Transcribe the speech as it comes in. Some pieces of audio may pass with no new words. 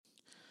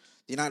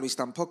The United We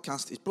Stand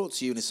podcast is brought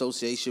to you in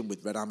association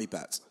with Red Army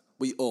Bet.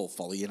 We all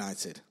follow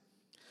United.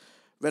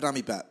 Red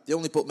Army Bet, the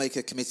only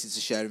bookmaker committed to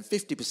sharing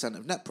 50%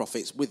 of net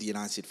profits with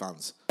United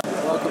fans.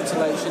 Welcome to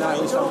latest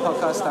United We Stand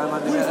podcast. I'm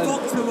Andy Mitten,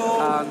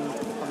 and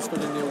I'm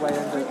stood in the away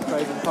end at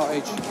Craven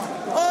Cottage. 16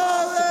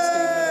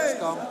 minutes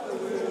gone.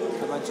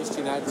 The Manchester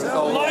United are a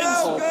goal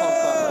for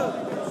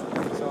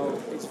Pogba.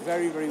 So it's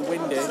very, very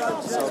windy, so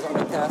I've got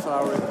to be careful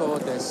how I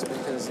record this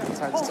because it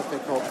tends to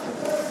pick up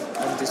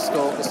and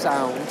distort the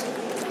sound.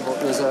 But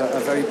there's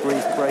a very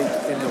brief break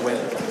in the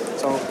wind.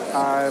 So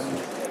I'm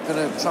going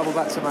to travel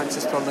back to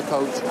Manchester on the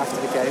coach after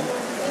the game,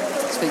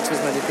 speak to as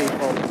many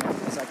people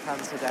as I can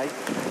today,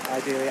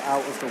 ideally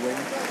out of the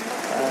wind.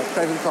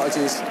 Craven Cottage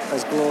is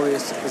as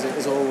glorious as it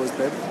has always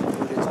been,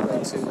 with its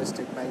great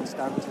two-listed main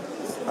stand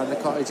and the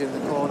cottage in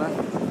the corner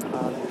and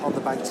on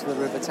the banks of the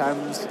River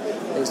Thames.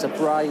 It's a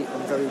bright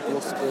and very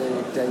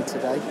blustery day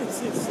today.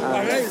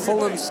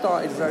 Fulham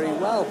started very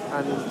well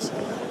and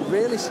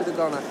really should have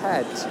gone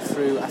ahead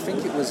through, I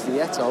think it was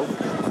Vieto.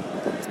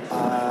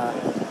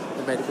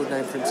 He made a good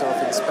name for himself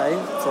in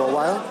Spain for a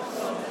while,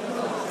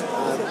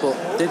 but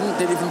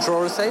didn't even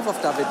draw a save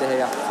off David De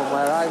Gea from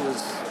where I'm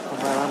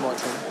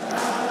watching.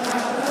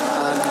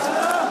 And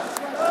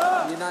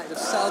United have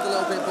settled a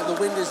little bit, but the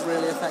wind is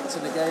really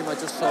affecting the game. I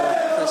just saw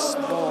Chris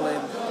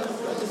Smalling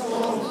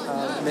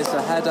miss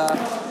a header.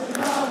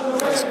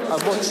 It's a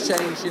much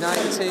changed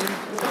United team.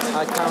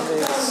 I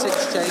counted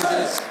 6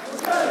 changes,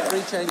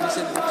 3 changes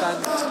in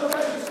defence.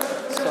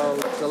 So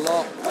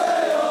Delort,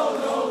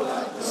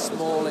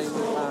 Smalling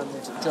and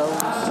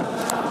Jones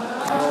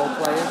are all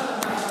playing.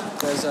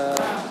 There's a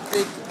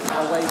big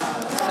away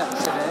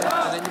section here,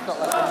 and then you've got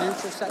like a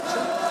neutral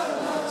section.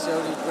 It's the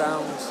only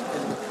grounds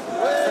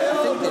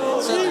certainly in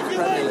the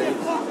Premier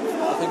League, I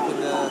think in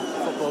the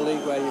Football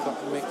League where you've got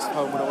mixed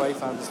home and away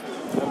fans.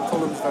 And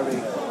Fulham's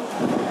very,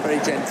 very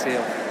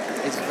genteel.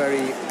 It's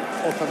very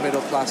upper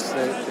middle class,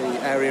 the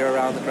area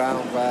around the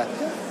ground where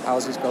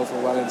houses go for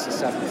well into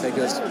 7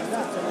 figures.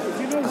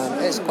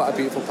 And it's quite a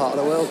beautiful part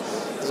of the world.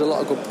 There's a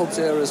lot of good pubs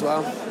here as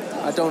well.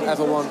 I don't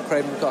ever want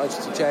Craven Cottage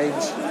to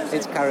change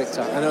its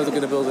character. I know they're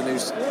going to build a new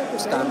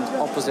stand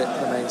opposite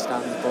the main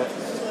stand, but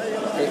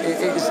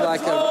it's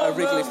like a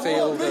Wrigley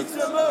Field of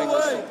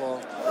English football.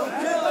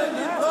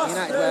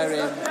 United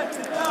wearing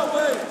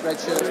red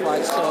shirts,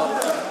 white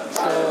shorts,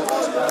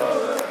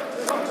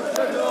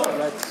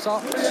 red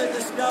socks,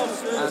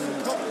 and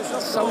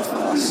so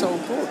far so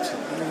good. I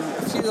mean, a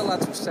few of the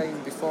lads were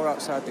saying before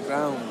outside the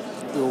ground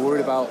they were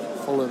worried about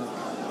Fulham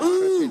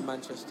tripping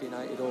Manchester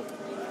United up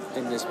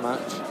in this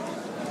match,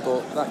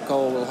 but that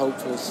goal will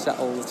hopefully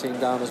settle the team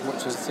down as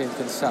much as the team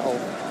can settle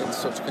in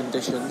such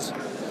conditions.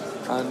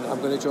 And I'm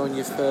going to join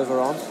you further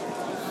on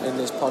in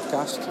this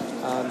podcast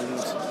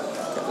and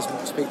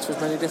speak to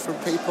as many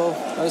different people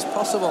as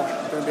possible.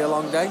 It's going to be a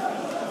long day.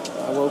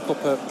 I woke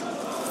up at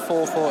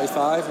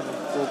 4:45 and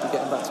we'll be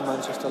getting back to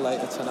Manchester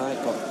later tonight.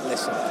 But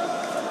listen,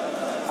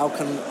 how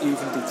can you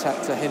even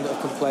detect a hint of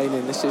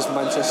complaining? This is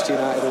Manchester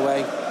United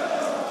away.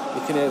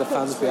 You can hear the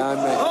fans behind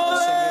me singing for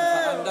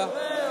Ander.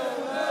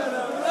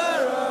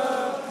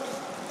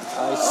 I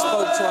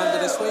spoke to Ander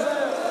this week,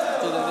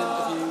 did an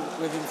interview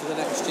with him for the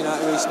next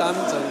United We Stand,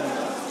 and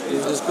he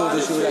was as good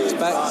as you would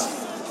expect.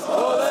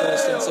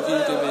 First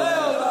interviewed him in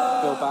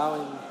Bilbao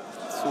in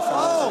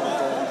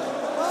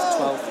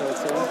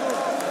 2012-13,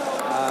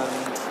 and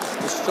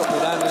he struck me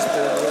down as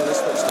being a really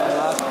switched on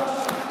lad.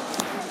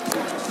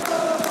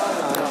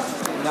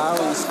 And now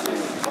he's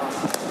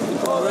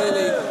become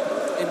really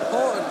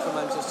important for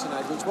Manchester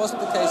United, which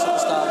wasn't the case at the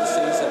start of the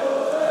season.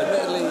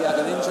 Admittedly, he had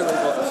an injury,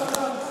 but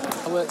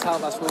I worked out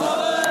last week.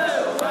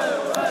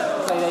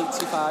 Played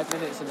 85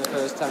 minutes in the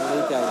first 10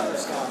 league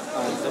games,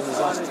 and in his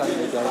last 10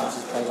 league games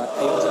he's played like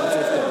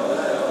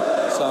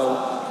 850. So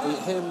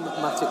him,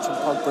 Matic and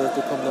Pogba have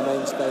become the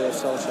mainstay of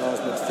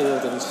Solskjaer's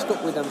midfield, and he's stuck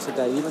with them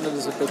today, even though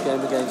there's a big game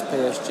against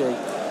PSG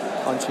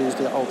on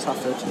Tuesday at Old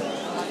Trafford.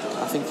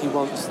 I think he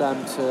wants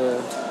them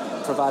to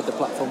provide the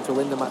platform to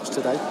win the match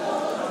today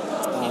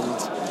and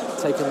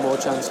taking more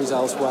chances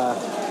elsewhere.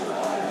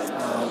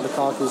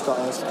 Lukaku's got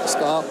a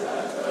start.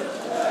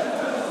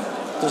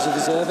 Does he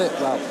deserve it?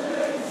 Well,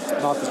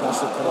 Marcus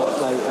Rashford cannot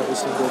play every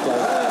single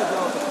game.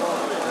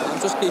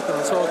 I'm just keeping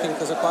on talking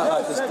because I quite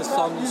like the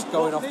songs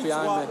going off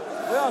behind me.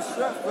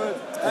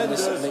 And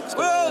this mix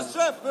going on,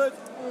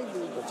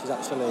 which is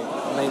actually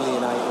mainly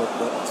United,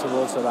 but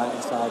towards the right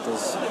hand side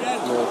there's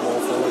more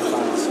Fulham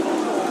fans.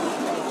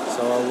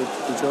 So I will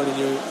be joining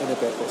you in a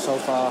bit, but so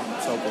far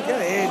so good.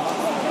 Get in!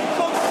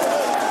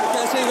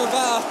 Gets even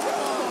better.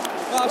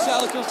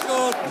 Martial just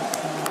scored.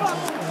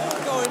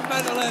 Going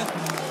mentally.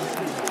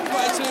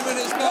 22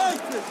 minutes gone.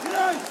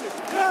 United!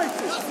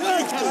 That's what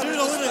he can do,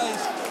 though, isn't it?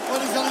 When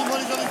he's on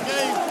his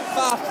game.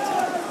 Fast.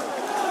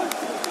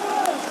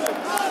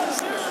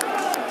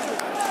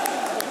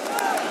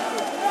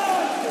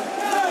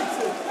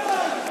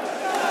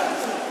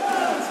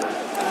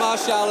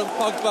 Martial and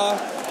Pogba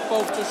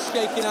both just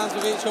shaking hands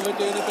with each other,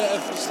 doing a bit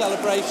of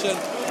celebration.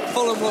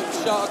 Fulham looked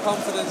short of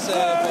confidence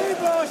here.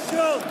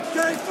 Martial!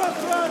 Game for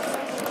France!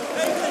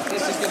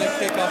 This is going to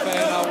kick off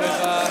here now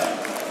with...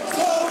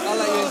 I'll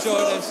let you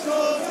enjoy this.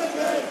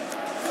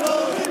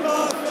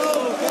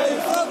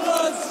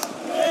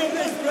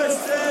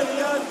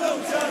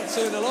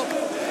 2-0 up.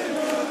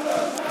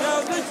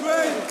 Down this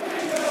way.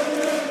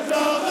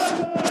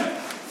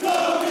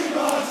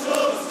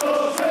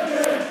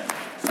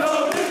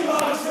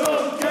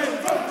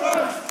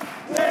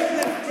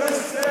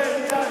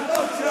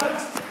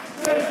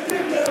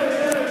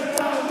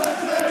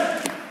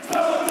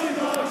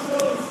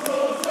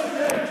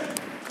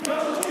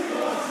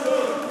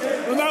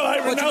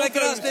 What do you make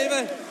of that,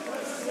 Stephen?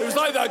 It was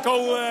like that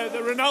goal that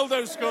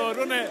Ronaldo scored,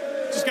 wasn't it?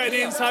 Just getting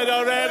inside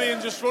our area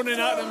and just running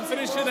at them,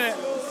 finishing it.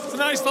 It's a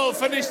nice little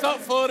finish that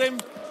for him.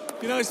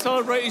 You know,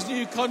 celebrate his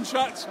new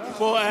contract.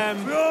 But yeah,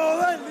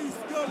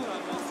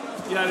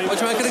 what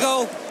do you make of the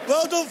goal?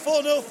 Well done,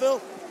 4-0, Phil.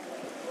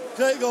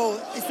 Great goal.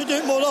 He should do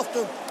it more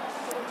often.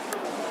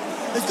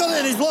 He's got it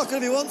in his locker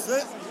if he wants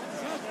it.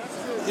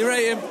 You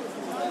rate him?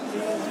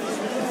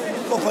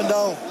 Up and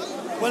down.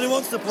 When he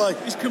wants to play.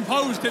 he's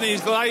composed and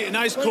he's like a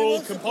nice,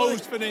 cool,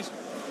 composed finish.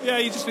 Yeah,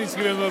 you just need to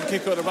give him a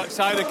kick at the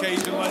backside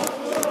occasionally.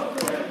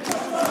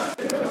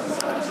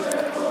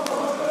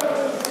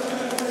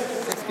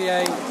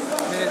 58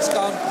 minutes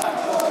gone.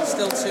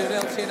 Still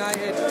 2-0 to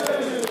United.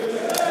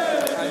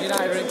 And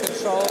United are in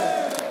control.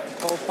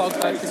 Paul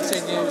Pogba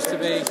continues to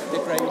be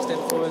the greatest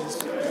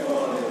influence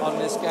on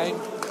this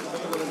game.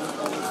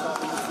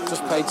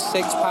 Just paid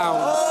 £6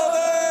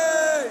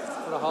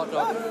 for a hot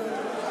dog.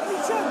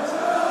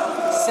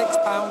 £6.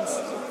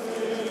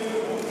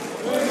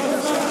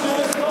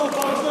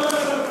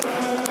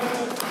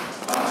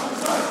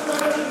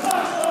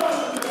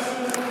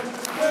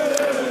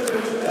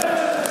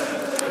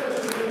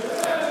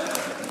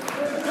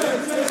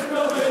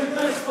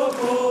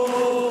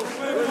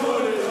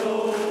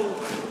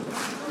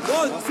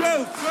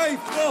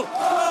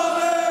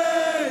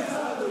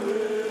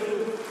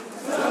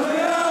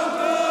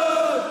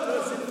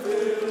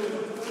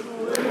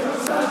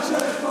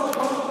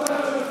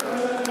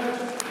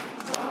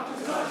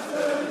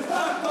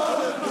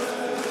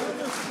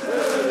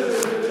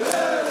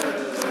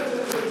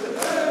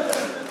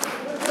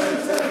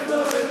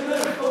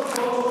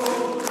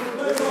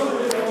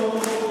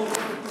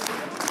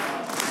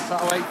 Try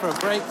to wait for a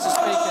break to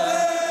speak.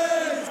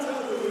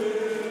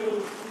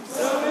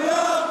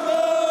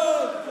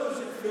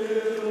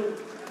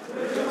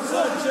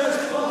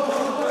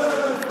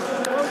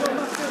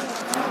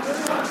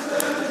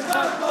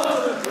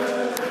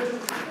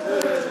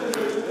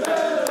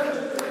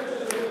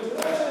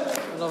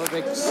 Another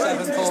big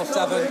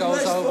 747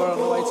 goes over on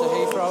the way to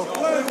Heathrow.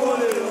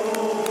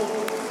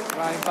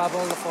 Ryan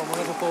Babel, the former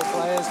Liverpool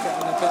players,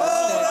 getting a bit of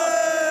stick.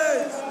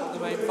 The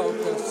main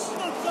focus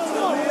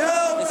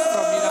is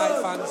from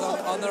United fans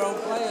on their own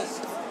players.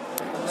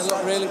 And they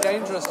look really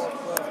dangerous.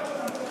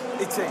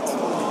 It's it.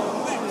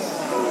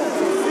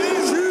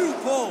 Shoot,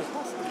 Paul.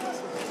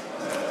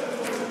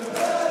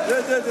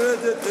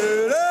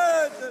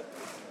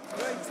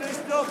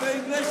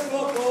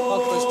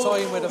 Pogba's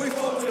toying with him.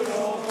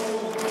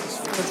 His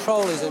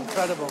control is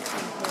incredible.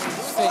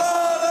 His feet.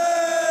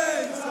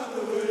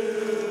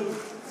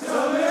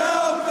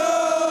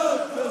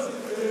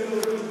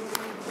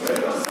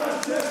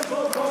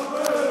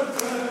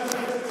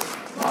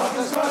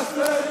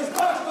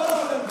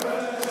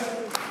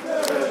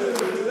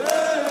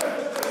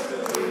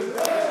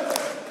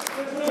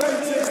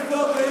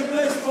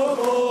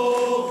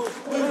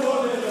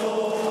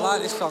 I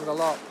like this song a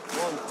lot.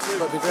 It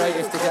would be great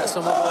if they get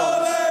some other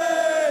ones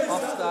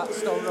off that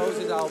Stone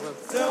Roses album.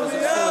 Because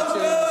it's full of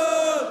tunes.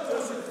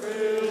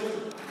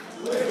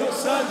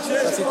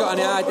 If you've got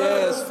any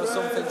ideas for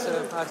something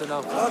to, I don't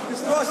know,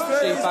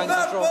 Steve bangs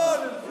the drum.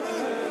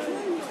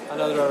 I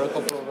know there are a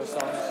couple of other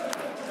songs.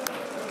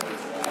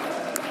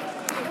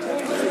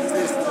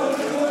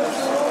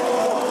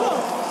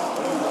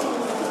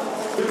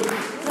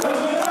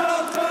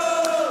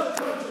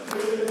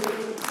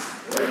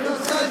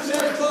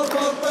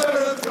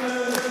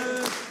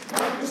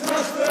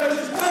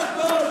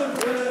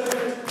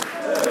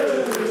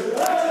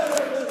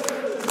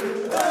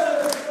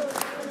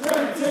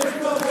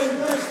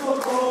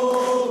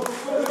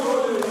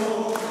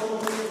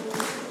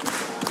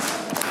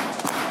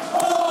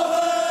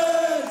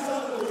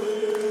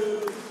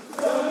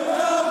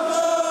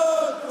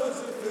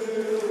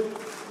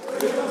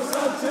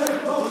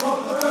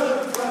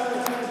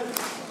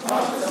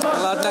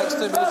 Next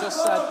to me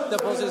just said the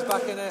buzz is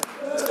back in it.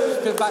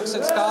 It's been back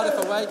since Cardiff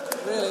away, it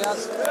really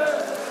has.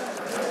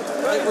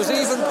 It was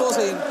even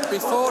buzzing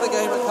before the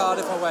game at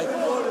Cardiff away.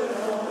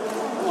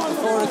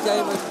 Before a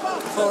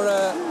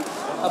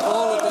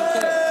ball had been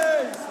kicked.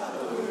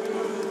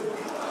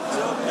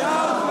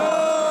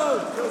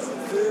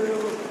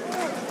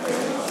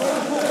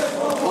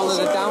 One of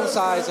the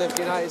downsides of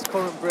United's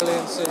current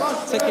brilliance is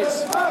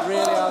tickets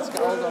really hard to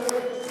get hold of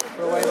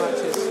for away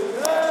matches,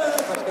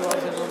 especially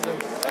ones in London.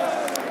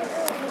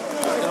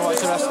 Watch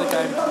the rest of the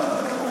game.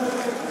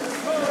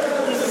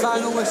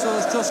 Final whistle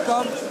has just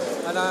gone,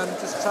 and I'm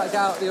just trying to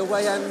get out the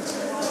away end.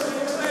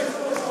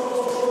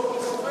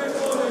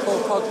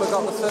 Pogba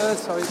got the third,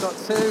 so he got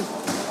 2.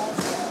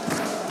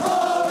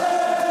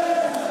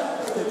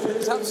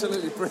 It's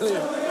absolutely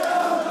brilliant.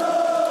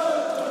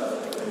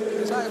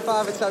 It's like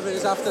 5 or 10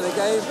 minutes after the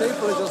game,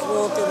 people are just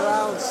walking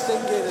around,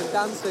 singing and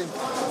dancing.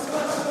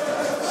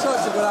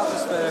 Such a good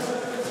atmosphere.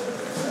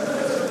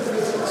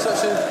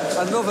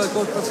 Another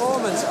good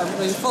performance. I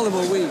mean, Fulham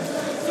were weak.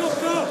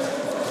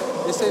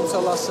 They seem to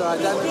have lost their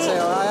identity.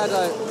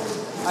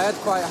 I had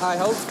quite high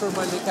hopes for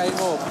them when they came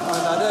up,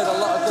 and I'd heard a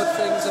lot of good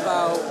things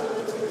about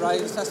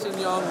Ryan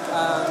Sessegnon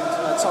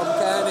and Tom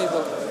Kearney,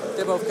 but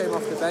they both came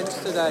off the bench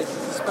today.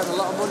 They spent a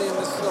lot of money in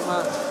the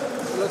summer.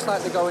 It looks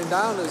like they're going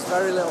down. There's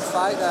very little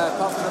fight there,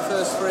 apart from the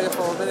first 3 or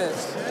 4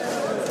 minutes.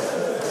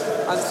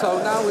 And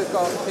so now we've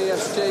got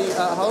PSG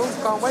at home.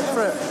 Can't wait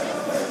for it.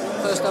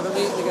 First ever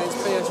meeting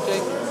against PSG.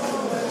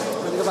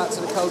 I'm going to go back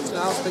to the coach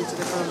now, speak to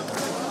different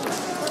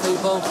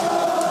people.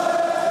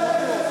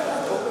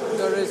 But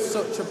there is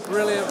such a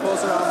brilliant buzz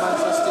around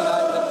Manchester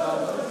United at the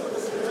moment.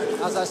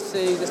 As I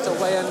see this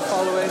away end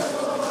following,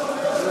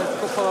 there's a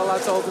couple of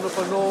lads holding up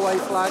a Norway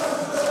flag.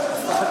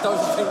 I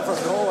don't think from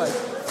Norway.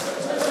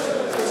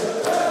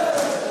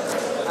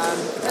 And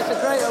it's a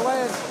great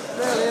away end, it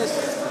really is.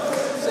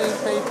 Seeing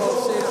people,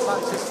 seeing it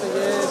matches for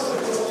years.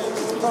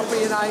 Proper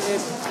United.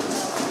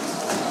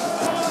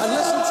 And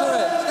listen to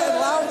it, it's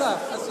getting louder.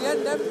 As the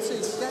end empties,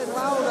 it's getting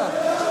louder.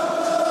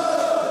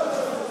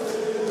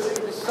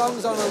 This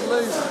song's on a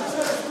loop.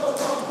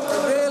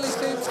 It really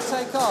seems to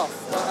take off.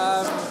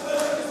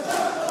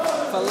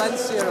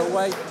 Valencia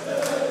away.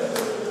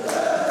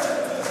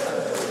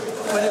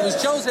 When it was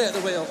Jose at the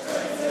wheel.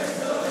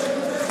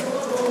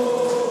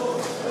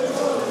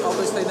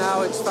 Obviously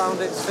now it's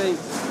found its feet.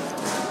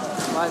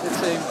 Like the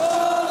team.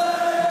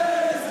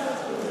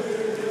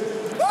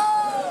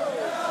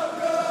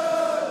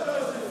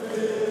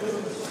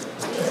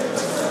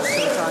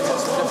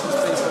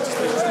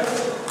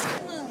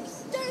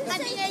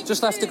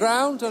 Just left the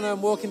ground and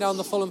I'm walking down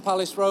the Fulham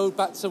Palace Road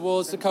back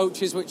towards the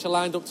coaches which are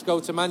lined up to go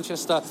to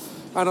Manchester,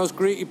 and I was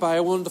greeted by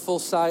a wonderful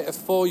sight of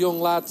 4 young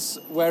lads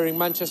wearing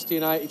Manchester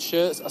United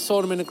shirts. I saw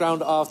them in the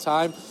ground at half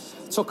time,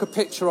 took a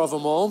picture of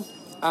them all,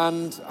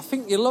 and I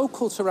think you're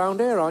local to around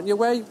here, aren't you?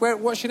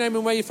 What's your name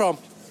and where are you from?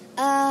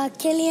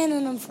 Killian,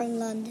 and I'm from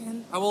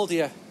London. How old are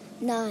you?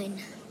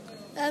 9.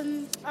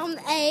 I'm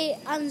 8,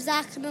 I'm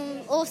Zach and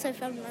I'm also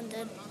from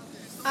London.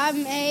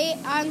 I'm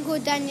 8, I'm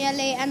called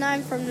Daniele and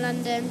I'm from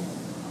London.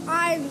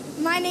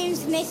 My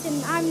name's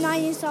Nathan, I'm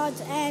 9 years old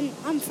and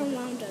I'm from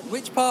London.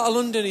 Which part of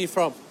London are you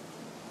from?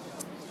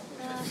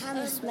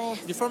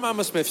 Hammersmith. You're from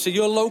Hammersmith, so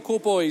you're local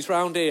boys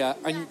round here,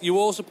 and you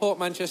all support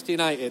Manchester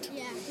United?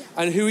 Yeah.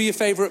 And who are your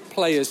favourite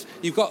players?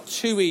 You've got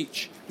 2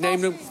 each.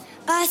 Name them.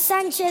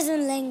 Sanchez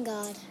and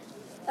Lingard.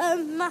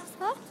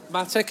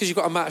 Mata, because you've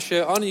got a Mata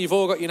shirt on, and you've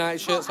all got United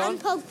shirts on. And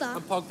Pogba.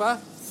 And Pogba.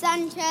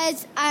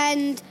 Sanchez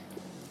and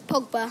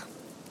Pogba.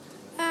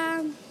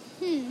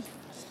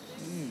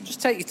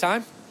 Just take your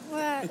time.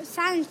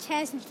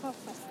 Sanchez and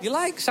Pogba. You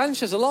like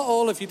Sanchez a lot,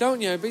 all of you,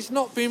 don't you? But he's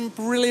not been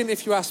brilliant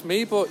if you ask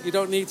me, but you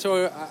don't need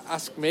to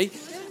ask me.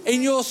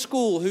 In your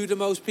school, who do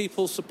most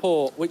people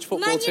support? Which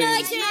football team?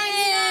 Man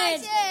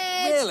United!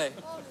 Really?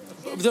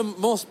 There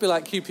must be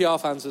like QPR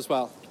fans as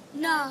well.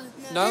 No.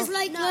 No?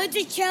 There's loads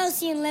of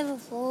Chelsea and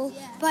Liverpool,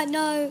 but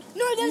no.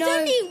 There's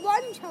only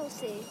one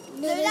Chelsea.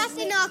 No, that's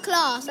in our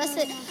class. That's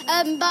it.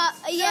 But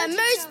yeah,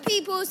 most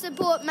people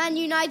support Man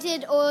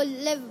United or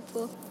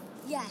Liverpool.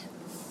 Yeah.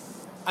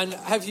 And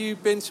have you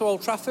been to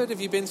Old Trafford? Have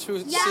you been to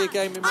see a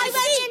game in I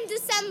went in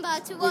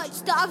December to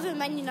watch the other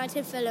Man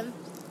United film.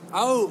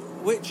 Oh,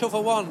 which other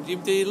one?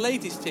 The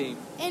ladies' team?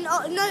 In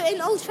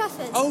Old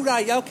Trafford. Oh,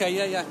 right, okay,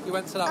 yeah. You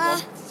went to that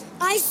one.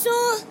 I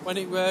saw... When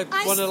it were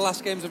one of the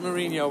last games of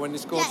Mourinho, when he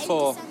scored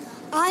 4.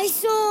 I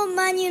saw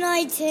Man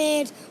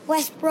United,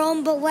 West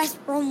Brom, but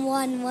West Brom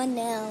won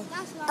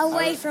 1-0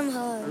 away from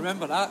home.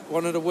 Remember that?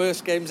 One of the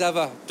worst games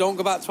ever. Don't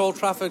go back to Old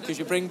Trafford because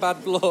you bring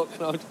bad luck.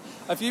 No.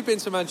 Have you been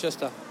to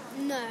Manchester?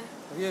 No.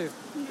 Have you?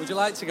 Would you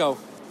like to go?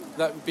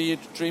 That would be your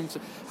dream.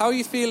 How are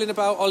you feeling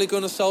about Ole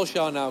Gunnar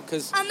Solskjaer now?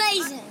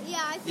 Amazing.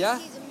 I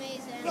think he's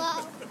amazing.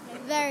 Well,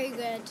 very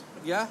good.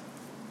 Yeah?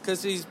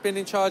 Because he's been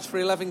in charge for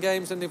 11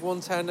 games and they've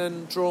won 10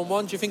 and drawn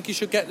 1. Do you think he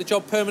should get the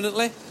job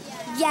permanently?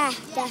 Yeah,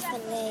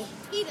 definitely.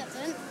 He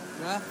doesn't.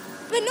 Yeah?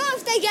 But not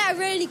if they get a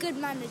really good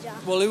manager.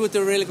 Well, who would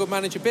the really good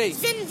manager be?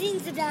 Zinedine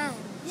Zidane.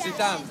 Yeah,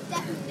 Zidane?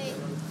 Definitely.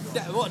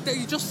 Yeah, what,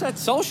 you just said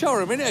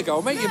Solskjaer a minute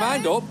ago. Make your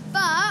mind up.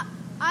 But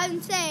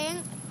I'm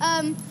saying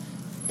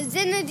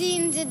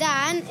Zinedine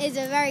Zidane is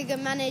a very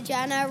good manager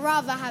and I'd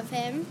rather have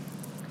him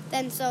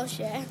than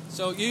Solskjaer.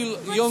 So you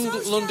young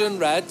London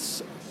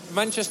Reds,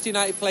 Manchester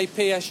United play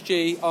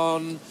PSG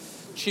on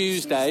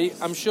Tuesday.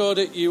 I'm sure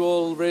that you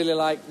all really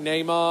like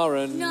Neymar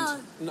and... No,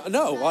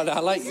 I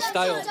like your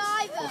style.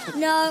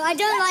 No, I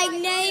don't like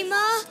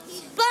Neymar,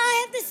 but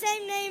I have the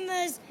same name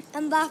as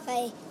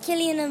Mbappe,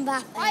 Kylian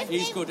Mbappe.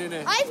 He's good, isn't he?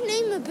 I've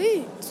Neymar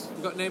boots.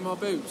 You've got Neymar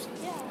boots?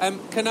 Yeah.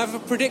 Can I have a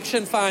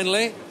prediction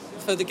finally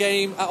for the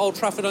game at Old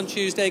Trafford on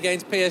Tuesday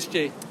against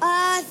PSG?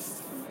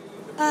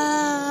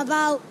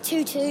 About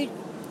 2-2.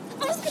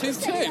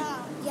 2-2?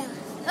 Yeah.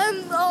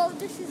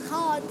 This is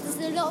hard. There's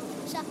a lot of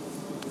pressure.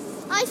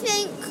 I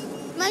think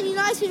Man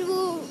United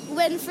will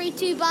win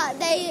 3-2, but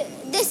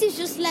this is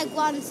just leg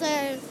 1,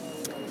 so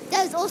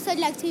there's also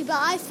leg 2, but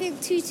I think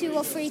 2-2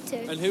 or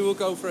 3-2. And who will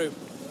go through?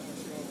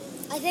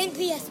 I think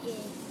PSG.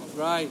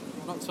 Right,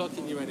 I'm not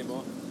talking to you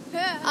anymore.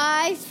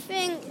 I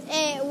think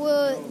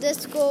the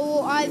score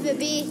will either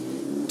be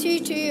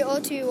 2-2 or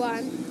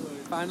 2-1.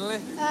 Finally?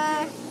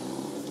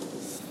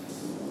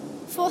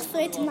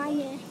 4-3 to Man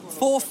U.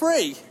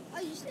 4-3?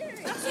 Are you serious?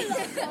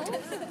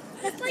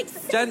 That's like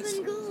 7 Gents,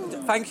 goals.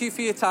 thank you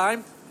for your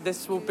time.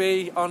 This will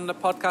be on the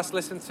podcast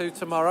listen to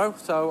tomorrow,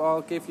 so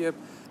I'll give your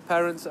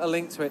parents a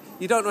link to it.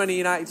 You don't know any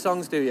United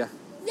songs, do you?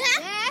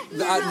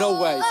 Yeah. No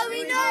way. Oh,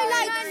 we know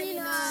like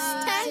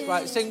 10.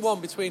 Right, sing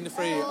one between the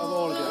three of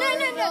all of you.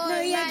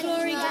 No, yeah,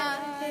 glory,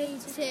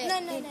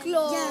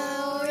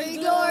 glory,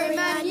 glory,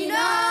 Man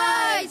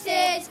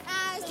United.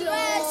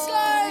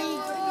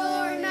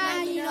 Glory,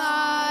 Man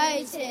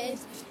United.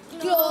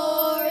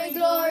 Glory,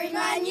 glory,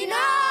 Man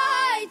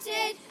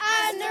United.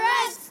 And the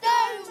rest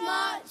goes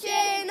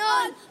marching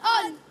on.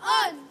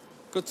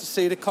 Good to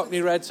see the Cockney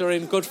Reds are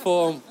in good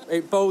form.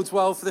 It bodes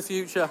well for the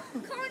future.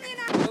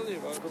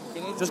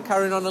 Just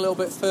carrying on a little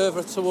bit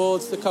further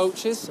towards the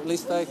coaches. At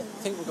least I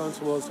think we're going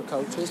towards the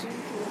coaches.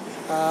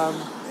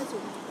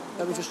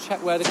 Let me just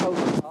check where the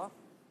coaches are.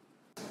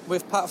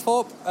 With Pat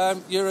Thorpe,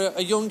 you're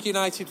a young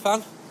United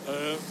fan.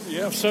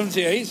 Yeah, I'm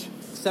 78.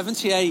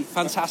 78,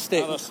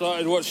 fantastic. And I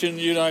started watching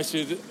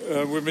United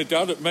with my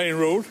dad at Main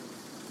Road.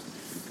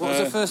 What was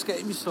the first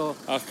game you saw?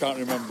 I can't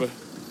remember.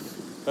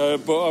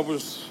 But I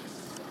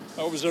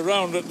was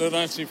around at the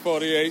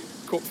 1948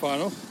 Cup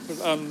final,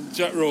 and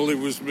Jack Rowley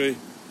was my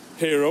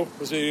hero,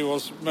 as he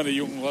was many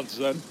young lads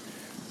then.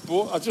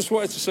 But I just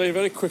wanted to say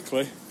very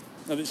quickly,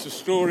 and it's a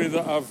story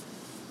that I've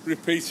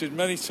repeated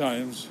many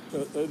times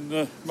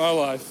in my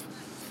life.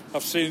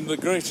 I've seen the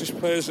greatest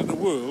players in the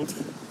world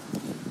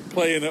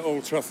playing at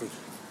Old Trafford,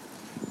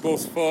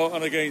 both for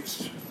and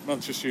against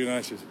Manchester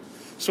United.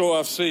 So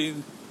I've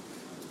seen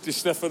Di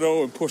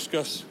Stefano and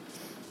Puskas,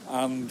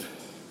 and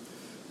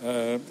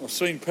I've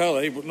seen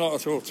Pele, but not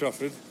at Old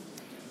Trafford,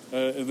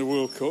 in the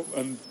World Cup,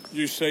 and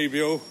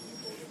Eusebio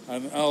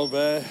and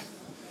Albert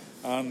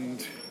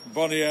and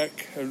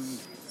Boniek and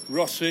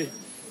Rossi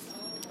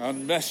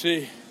and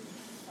Messi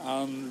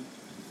and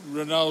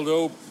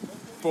Ronaldo,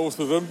 both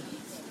of them,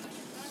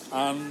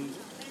 and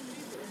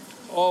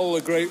all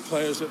the great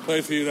players that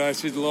played for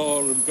United,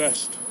 Law and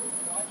Best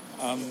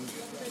and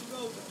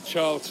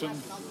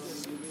Charlton.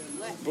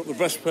 But the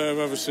best player I've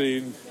ever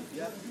seen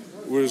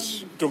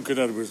was Duncan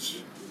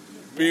Edwards.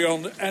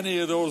 Beyond any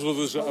of those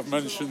others that I've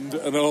mentioned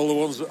and all the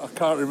ones that I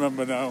can't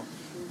remember now,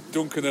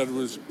 Duncan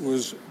Edwards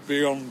was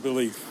beyond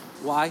belief.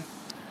 Why?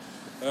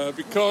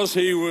 Because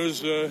he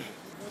was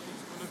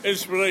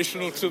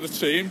inspirational to the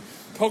team.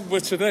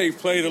 Pogba today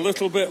played a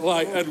little bit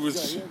like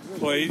Edwards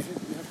played.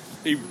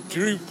 He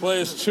drew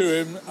players to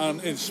him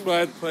and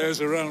inspired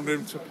players around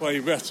him to play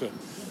better.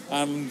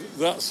 And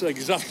that's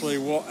exactly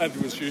what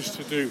Edwards used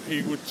to do.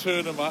 He would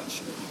turn a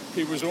match.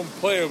 He was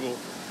unplayable,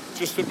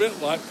 just a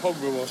bit like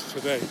Pogba was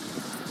today.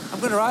 I'm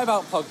going to write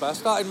about Pogba. I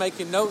started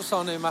making notes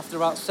on him after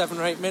about 7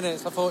 or 8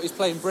 minutes. I thought he's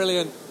playing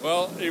brilliant.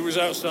 Well, he was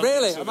outstanding.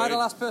 Really? Today. Am I the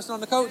last person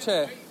on the coach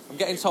here? I'm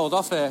getting told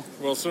off here.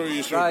 Well, so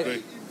you should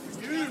be.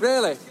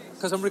 Really?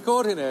 Because I'm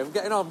recording here. I'm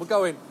getting on. We're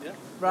going. Yeah.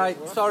 Right.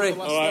 Sorry.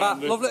 Right,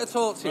 lovely to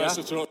talk to you. Nice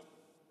to talk.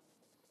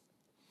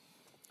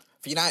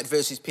 For United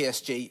versus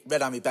PSG,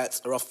 Red Army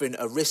Bets are offering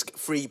a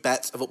risk-free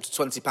bet of up to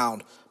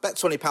 £20. Bet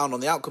 £20 on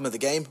the outcome of the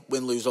game,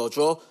 win, lose or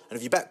draw. And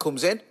if your bet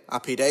comes in,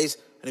 happy days.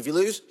 And if you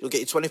lose, you'll get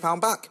your £20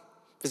 back.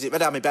 Visit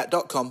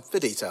redarmybet.com for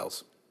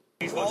details.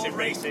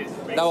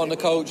 Now on the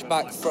coach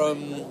back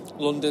from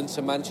London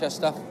to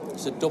Manchester.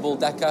 It's a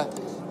double-decker.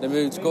 The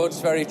mood's good.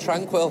 It's very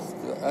tranquil.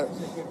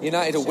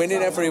 United are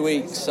winning every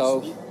week,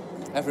 so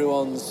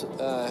everyone's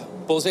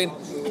buzzing.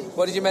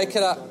 What did you make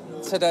of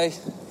that today?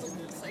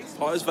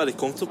 I was very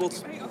comfortable.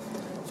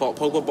 Thought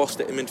Pogba bossed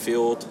it in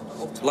midfield.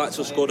 Like to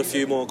have scored a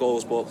few more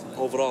goals, but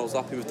overall I was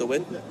happy with the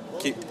win.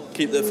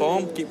 Keep the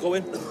form, keep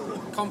going.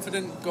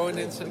 Confident going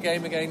into the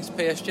game against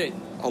PSG?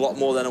 A lot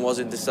more than I was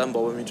in December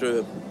when we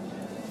drew.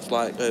 It's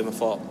like I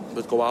thought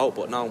we'd go out,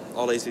 but now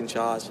Ole's in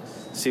charge.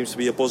 Seems to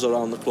be a buzz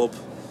around the club,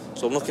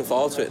 so I'm looking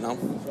forward to it now.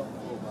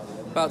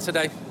 About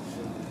today?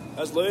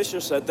 As Lewis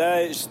just said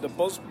there, it's the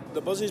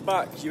buzz is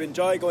back. You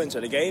enjoy going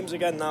to the games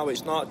again now.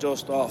 It's not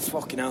just, oh,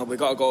 fucking hell, we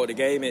got to go to the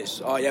game.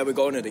 It's, oh, yeah, we're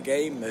going to the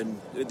game. And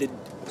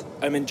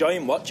I'm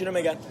enjoying watching them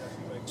again.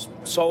 It's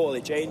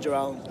totally change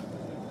around.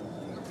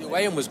 Your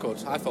weigh-in was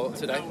good, I thought,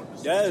 today.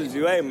 Yeah,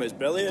 the weigh-in was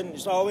brilliant.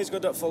 It's always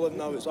good at Fulham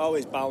now. It's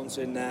always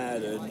bouncing there,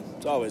 and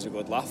it's always a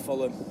good laugh,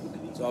 Fulham.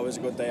 It's always a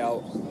good day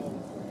out.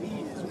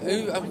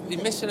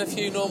 You're missing a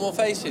few normal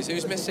faces.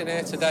 Who's missing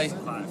here today?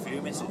 Quite a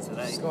few missing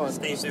today. Go on.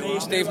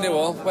 Steve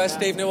Newell. Where's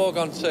Steve Newell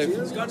gone to?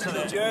 He's gone to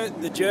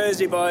the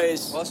Jersey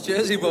boys. What's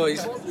Jersey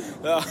boys?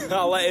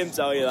 I'll let him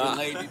tell you that.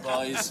 Lady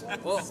boys.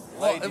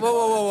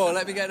 Whoa.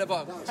 Let me get the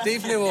bottom.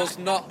 Steve Newell's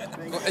not...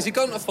 Has he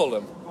gone to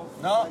Fulham?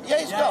 No, yeah,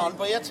 he's gone,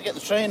 but he had to get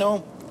the train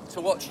home.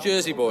 to watch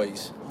Jersey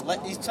Boys?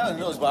 He's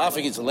telling us, but I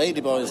think it's the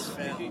Lady Boys.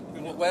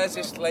 Where's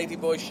this Lady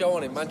Boys show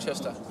on in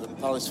Manchester? The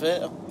Palace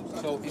Theatre.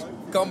 So he's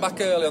gone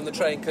back early on the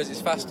train because it's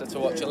faster to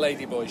watch a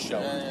Lady Boys show.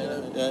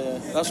 Yeah.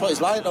 That's what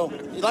he's like, though.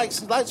 He likes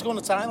going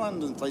to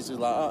Thailand and places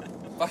like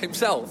that. By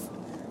himself?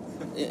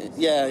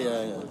 Yeah.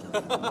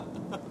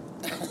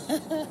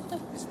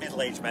 These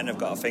middle-aged men have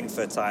got a thing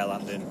for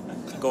Thailand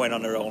and going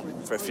on their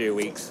own for a few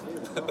weeks.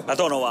 I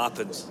don't know what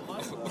happens.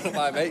 One of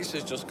my mates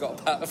has just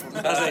got back from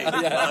there. Has he?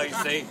 Yeah. Oh, you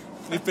see.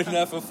 We've been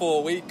there for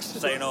 4 weeks.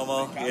 Say no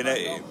more. You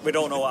know, we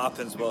don't know what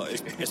happens, but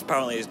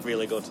apparently it's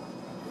really good.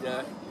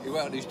 Yeah, he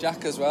went on his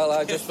jack as well.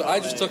 I just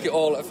took it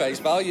all at face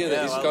value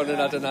that he's gone and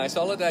had a nice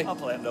holiday. I'll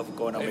probably end up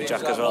going on And with he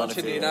Jack was, as well.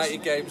 watching the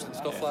United games and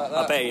stuff like that.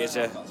 I bet he is,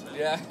 yeah.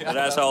 Yeah. But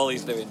that's all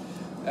he's doing.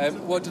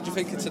 What did you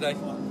think of today?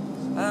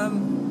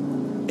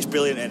 It's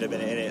brilliant in a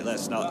minute, innit?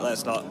 Let's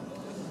not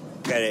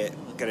get it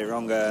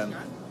wrong. Can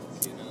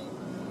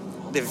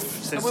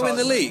we win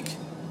the league?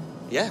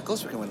 Yeah, of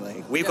course we can win the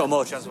league. We've got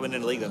more chance of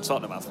winning the league than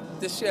Tottenham have.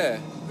 This year?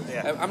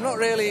 Yeah. I'm not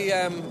really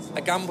a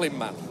gambling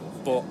man,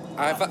 but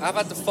I've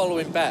had the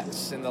following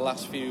bets in the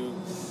last few...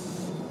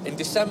 In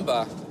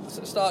December,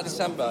 start of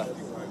December,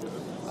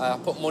 I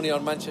put money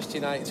on Manchester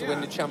United to win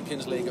the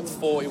Champions League at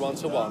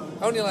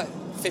 41-1. Only like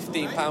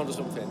 £15 or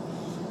something.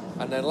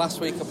 And then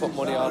last week I put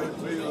money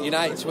on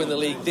United to win the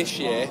league this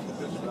year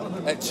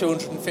at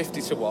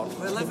 250-1.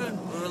 We're 11.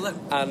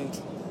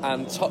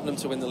 And Tottenham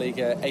to win the league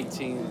at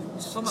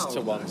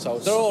 18-1. So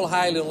they're all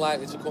highly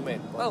unlikely to come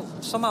in. Well,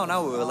 somehow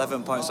now we're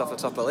 11 points off the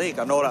top of the league.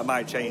 I know that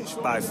might change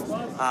by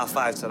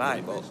 5:30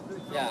 tonight, but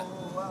yeah,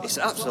 it's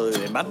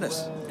absolutely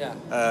madness. Yeah.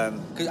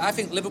 Because I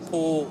think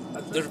Liverpool,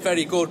 they're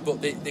very good,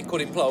 but they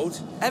could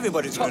implode.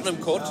 Tottenham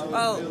could.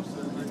 Well,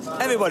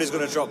 everybody's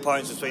going to drop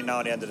points between now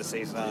and the end of the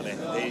season, aren't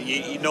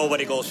they?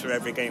 Nobody goes through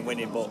every game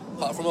winning, but...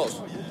 Apart from us?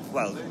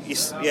 Well,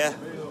 yeah.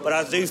 But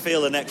I do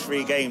feel the next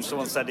 3 games,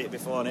 someone said it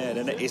before here,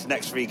 his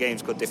next 3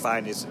 games could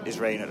define his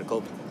reign at the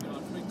club.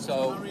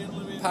 So,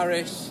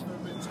 Paris,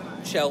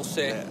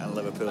 Chelsea... and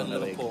Liverpool in the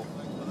league.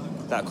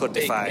 That could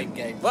Big define...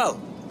 game. Well,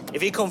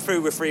 if he come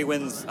through with 3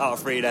 wins out of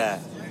 3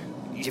 there,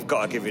 you've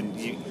got to give him...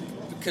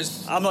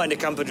 Because I'm not in the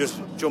camp of just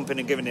jumping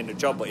and giving him the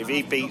job, but if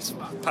he beats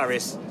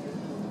Paris,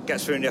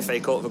 gets through in the FA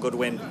Cup with a good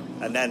win,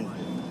 and then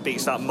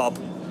beats that mob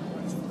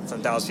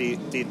from down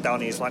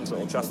his flanks at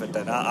Old Trafford,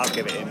 then I'll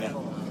give it him, yeah.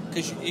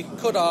 Because you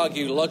could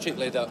argue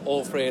logically that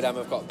all 3 of them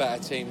have got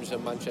better teams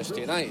than Manchester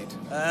United.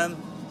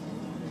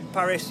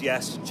 Paris,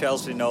 yes.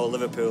 Chelsea, no.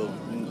 Liverpool,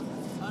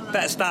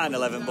 better starting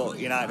 11, but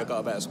United have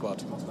got a better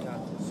squad. Yeah.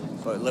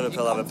 But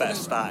Liverpool have a better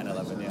starting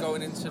 11, yeah.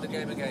 Going into the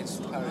game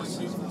against Paris.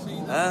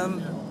 Are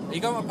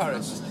you going with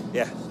Paris?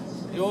 Yeah.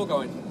 You're all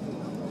going?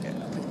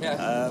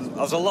 Yeah.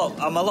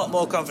 I'm a lot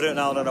more confident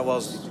now than I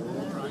was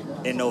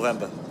in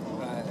November.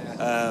 Right,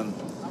 yeah.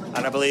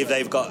 And I believe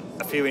they've got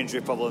a few injury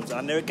problems,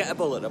 and they're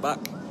gettable at the back.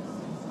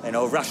 You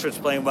know, Rashford's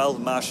playing well,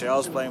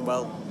 Martial's playing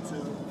well.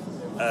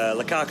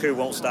 Lukaku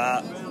won't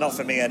start, not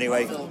for me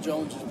anyway. Phil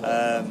Jones.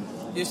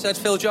 You said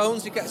Phil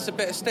Jones, he gets a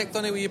bit of stick,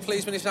 doesn't he? Were you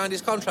pleased when he signed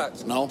his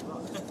contract? No.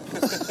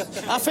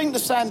 I think they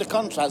signed a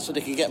contract so they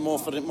can get more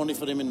money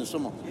for him in the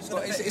summer.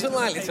 He's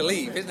unlikely to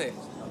leave, isn't he?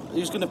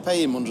 Who's going to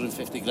pay him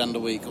 150 grand a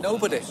week?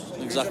 Nobody.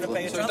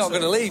 Exactly. So he's not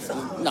going to leave?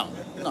 No,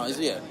 is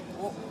he?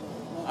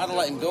 I'd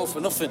let him go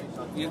for nothing.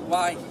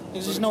 Why?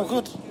 Because he's no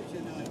good.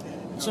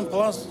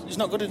 Simple as. He's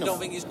not good enough. You don't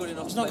think he's good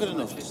enough? He's not good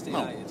enough.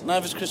 No.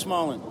 Neither is Chris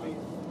Smalling.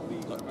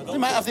 They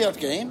might have the odd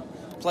game,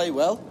 play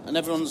well, and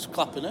everyone's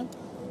clapping him.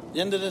 At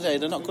the end of the day,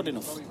 they're not good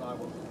enough.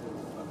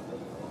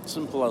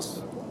 Simple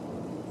as.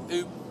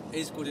 Who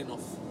is good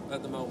enough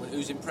at the moment?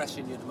 Who's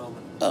impressing you at the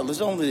moment? Well,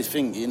 there's only the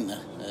thing, isn't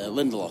there?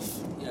 Lindelof.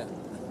 Yeah.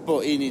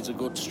 But he needs a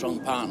good, strong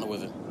partner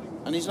with him.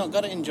 And he's not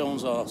got it in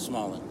Jones or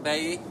Smalling.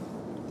 Bailly?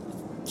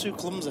 Too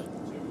clumsy.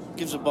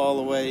 Gives the ball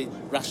away,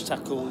 rash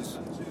tackles.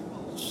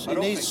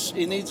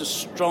 He needs a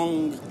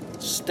strong,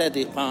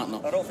 steady partner.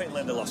 I don't think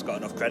Lindelof's got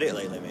enough credit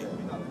lately, mate.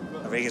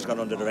 I think he's gone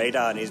under the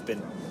radar, and he's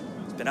been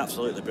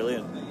absolutely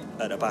brilliant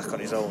at the back on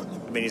his own.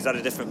 I mean, he's had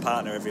a different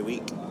partner every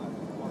week.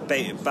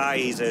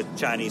 He's a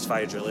Chinese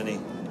fire drill, isn't he?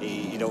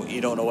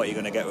 You don't know what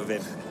you're going to get with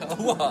him.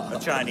 What? A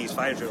Chinese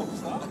fire drill.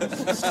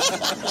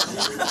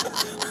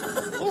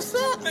 What's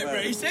that? A bit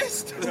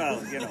racist.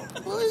 Well, you know.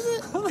 What is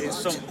it?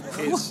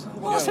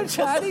 What's a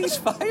Chinese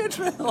fire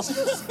drill?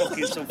 It's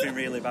fucking something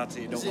really bad that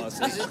you don't want to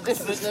see. Is it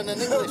different than an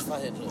English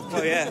fire drill?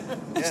 Oh, yeah.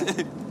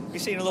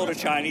 You've seen a load of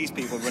Chinese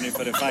people running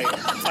for the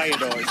fire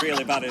door. It's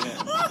really bad, isn't it?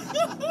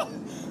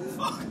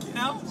 Fucking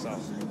hell. So.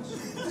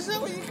 Is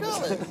that what you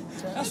call it?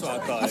 That's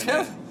what I call it.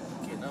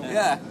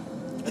 Yeah.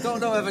 I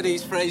don't know whether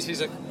these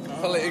phrases are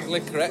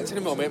politically correct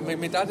anymore.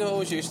 My dad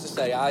always used to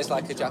say, eyes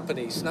like a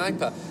Japanese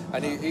sniper,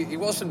 and he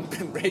wasn't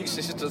being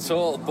racist at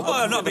all. But,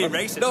 I'm not being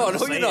racist. No, I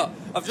know you're not.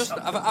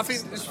 I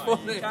think it's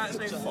funny. You can't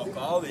say fuck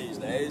all these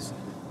days.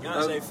 You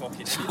can't say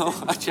fucking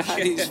a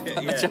Chinese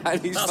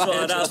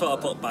That's what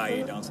I put by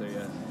you down to,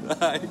 yeah.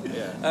 Right.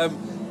 Yeah.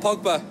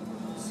 Pogba,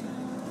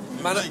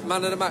 man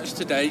of the match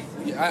today.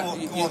 You're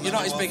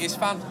not his biggest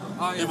fan,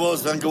 are you? He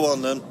was, then go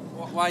on then.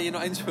 Why are you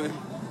not into him?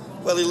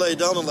 Well, he lay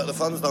down and let the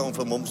fans down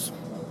for months.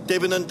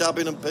 Dibbing and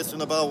dabbing and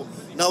pissing about.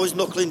 Now he's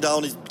knuckling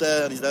down, he's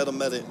there and he's there to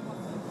merit.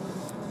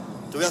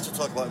 Do we have to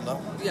talk about him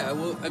now? Yeah,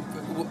 well,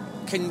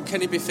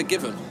 can he be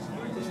forgiven?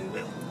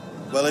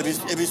 Well, if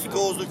he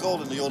scores the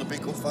goal in the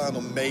European Cup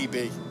final,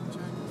 maybe.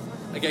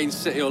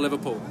 Against City or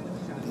Liverpool?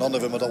 None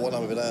of them, I don't want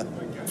to be there.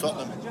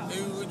 Tottenham.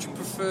 Who would you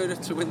prefer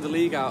to win the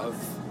league out of?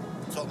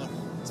 Tottenham.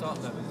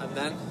 And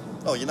then?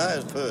 Oh,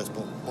 United first,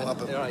 but what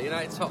happened? Yeah, right,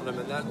 United, Tottenham,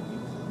 and then?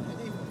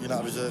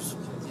 United reserves.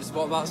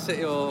 What about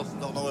City or...?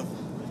 Don't know him.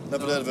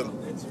 Never heard of him.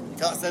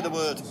 Can't say the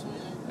word.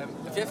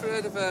 Have you ever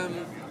heard of a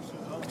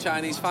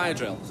Chinese fire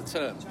drill, the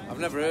term? I've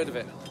never heard of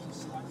it.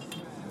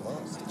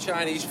 What?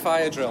 Chinese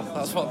fire drill,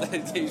 that's what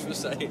these were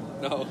saying.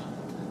 No.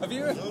 Have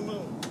you heard?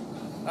 No.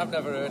 I've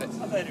never heard it.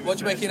 What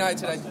do you make of United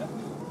today?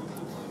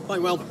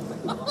 Quite well.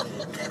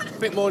 A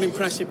bit more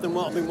impressive than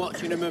what I've been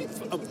watching them,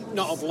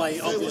 not of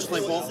late,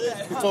 obviously, but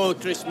before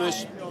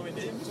Christmas.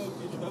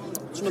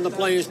 Some of the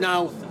players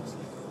now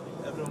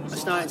are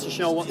starting to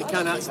show what they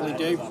can actually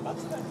do.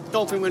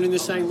 Don't think we're in the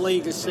same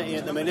league as City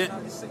at the minute,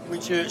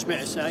 which hurts me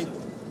to say.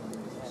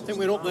 I think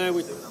we're up there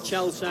with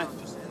Chelsea,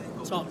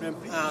 Tottenham,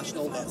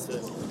 Arsenal,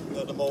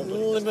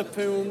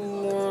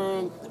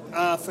 Liverpool,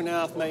 half and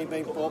half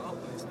maybe, but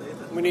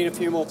we need a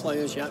few more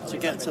players yet to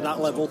get to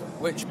that level.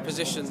 Which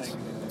positions?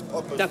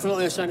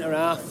 Definitely a centre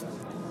half,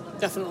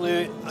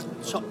 definitely a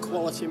top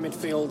quality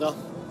midfielder,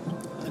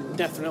 and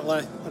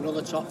definitely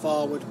another top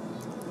forward,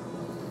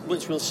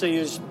 which will see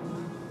us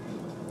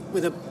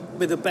with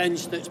a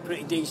bench that's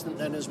pretty decent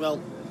then as well.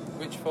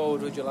 Which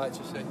forward would you like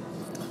to see?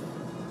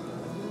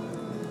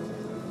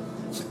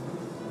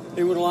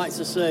 Who would I like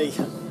to see?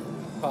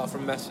 Apart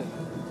from Messi.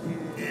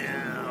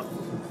 Yeah.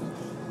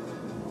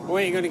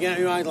 Where are you going to get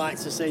who I'd like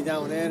to see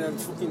down here? And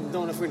fucking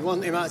don't know if we'd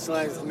want him actually.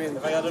 I mean,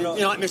 you know,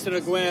 like Mr.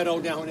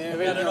 Aguero down here.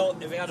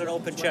 If he had an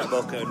open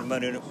checkbook and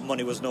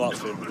money was no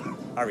option,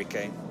 Harry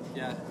Kane.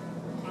 Yeah.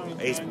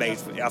 I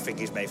think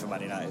he's made for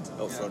Man United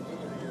up front.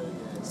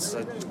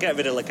 So get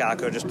rid of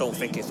Lukaku. I just don't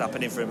think it's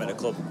happening for him at the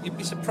club. You'd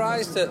be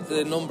surprised at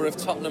the number of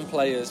Tottenham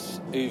players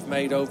who've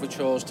made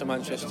overtures to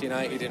Manchester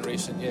United in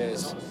recent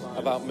years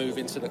about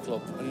moving to the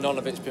club, and none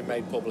of it's been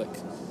made public.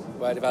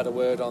 Where they've had a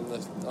word on the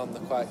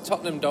quiet.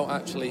 Tottenham don't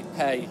actually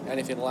pay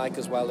anything like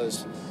as well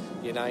as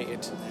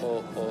United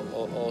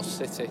or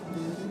City,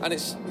 and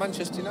it's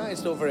Manchester United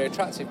still very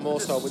attractive,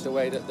 more so with the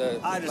way that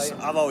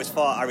I've always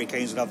thought Harry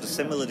Kane's going to have a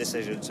similar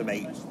decision to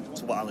make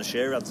to what Alan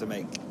Shearer had to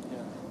make.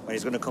 When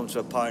he's going to come to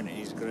a point,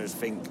 he's going to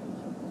think,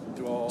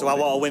 do I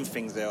want to win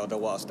things there or do I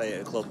want to stay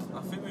at a club?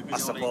 I think we've been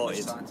the only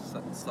English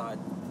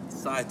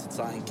side to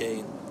sign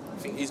Kane. I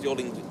think he's the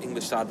only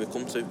English side we've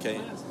come to,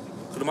 Kane.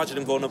 Could imagine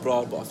him going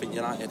abroad, but I think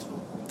United.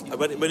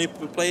 When he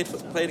played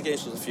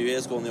against us a few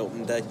years ago on the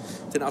opening day,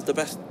 didn't have the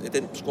best. He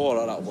didn't score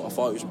all that, but I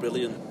thought he was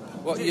brilliant.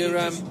 What are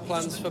your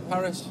plans for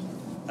Paris?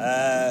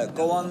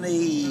 Go on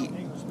the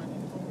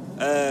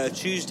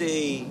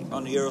Tuesday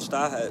on the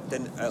Eurostar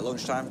at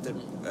lunchtime,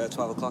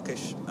 12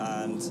 o'clock-ish,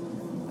 and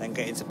then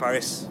get into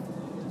Paris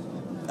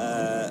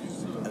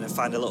and then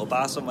find a little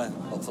bar somewhere,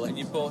 hopefully. And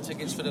you bought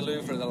tickets for the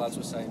Louvre, the lads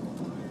were saying?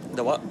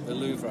 The what? The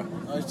Louvre.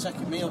 Oh, he's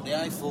taking me up the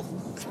Eiffel.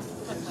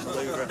 The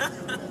Louvre.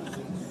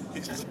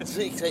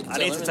 I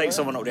need to take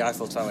someone up the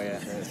Eiffel Tower, yeah.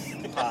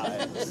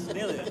 It's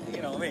nearly,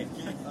 you know what I mean?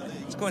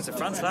 It's going to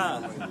France,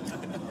 that.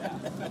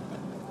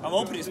 I'm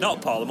hoping it's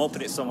not Paul, I'm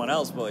hoping it's someone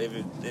else, but if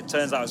it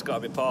turns out it's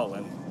got to be Paul,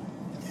 then...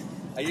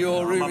 Are you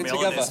all rooming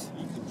together?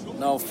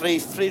 No, free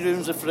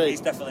rooms are free.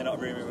 He's definitely not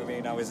rooming with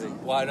me now, is he?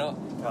 Why not?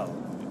 Well,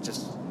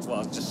 just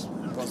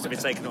wants to be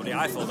taken up the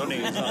Eiffel, doesn't he?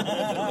 He's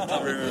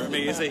not rooming with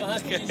me, is he?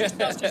 That's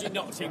because you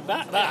knocked him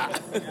back,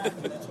 that.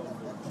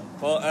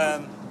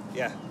 But,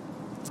 yeah.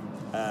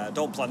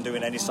 Don't plan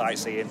doing any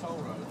sightseeing.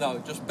 No,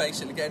 just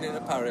basically getting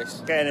into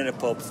Paris. Getting in a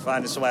pub,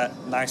 finding somewhere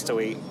nice to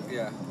eat.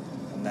 Yeah.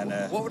 And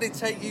then... what would it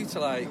take you to,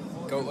 like,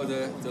 go to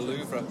the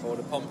Louvre or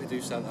the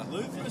Pompidou Centre?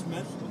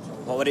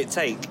 What would it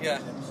take?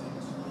 Yeah.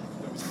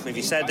 If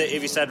you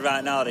said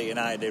right now that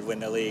United win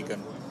the league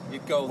and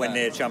you'd go win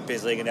the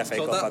Champions League and the FA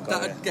Cup, I'd go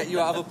there. That'd get you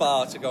out of a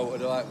bar to go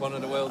to like one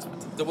of the world's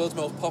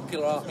most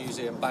popular art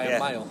museum by a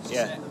mile.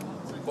 Yeah.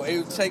 But it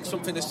would take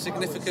something as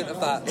significant as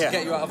that to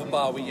get you out of a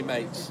bar with your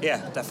mates.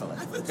 Yeah,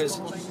 definitely. Because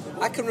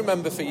I can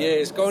remember for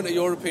years going to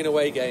European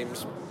away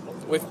games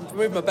with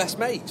my best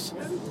mates,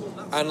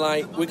 and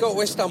like we go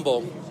to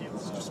Istanbul,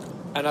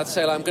 and I'd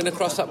say like, I'm going to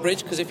cross that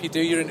bridge because if you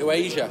do, you're into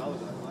Asia,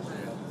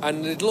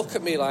 and they'd look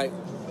at me like,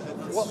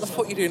 what the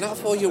fuck are you doing that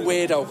for, you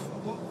weirdo?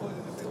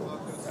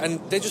 And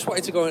they just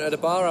wanted to go into the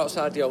bar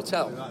outside the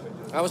hotel.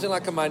 I was in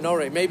like a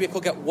minority. Maybe I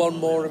could get one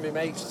more of my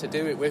mates to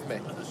do it with me.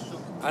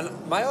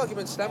 And my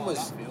argument to them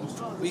was,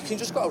 well, you can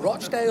just go to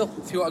Rochdale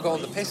if you want to go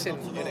on the piss in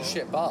a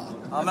shit bar.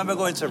 I remember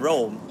going to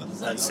Rome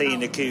and seeing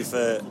the queue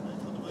for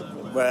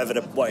where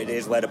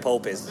the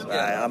Pope is.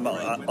 Yeah. I'm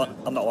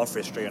not one for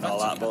history and all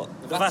that, but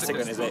the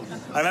Vatican is it.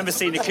 I remember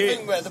seeing the queue. I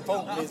think where the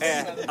Pope is.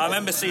 Yeah, I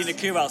remember seeing the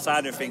queue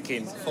outside and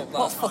thinking,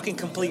 what fucking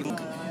complete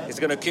is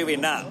going to queue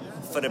in that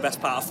for the best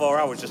part of 4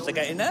 hours just to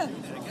get in there?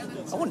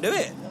 I wouldn't do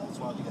it.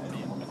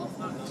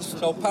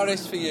 So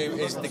Paris for you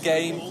is the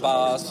game,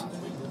 bars.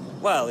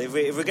 Well, if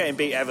we're getting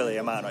beat heavily,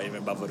 I might not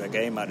even bother with a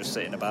game. I might just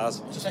sit in the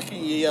bars. Just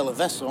checking your yellow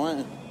vest, aren't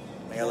you?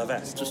 My yellow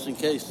vest? Just in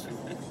case.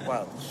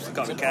 Well, you've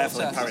got to be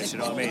careful in Paris, you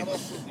know what I mean?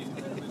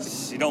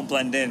 You don't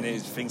blend in,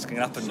 things can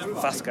happen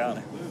fast, can't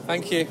they?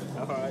 Thank you.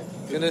 All right.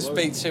 Going to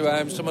speak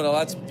to some of the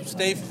lads.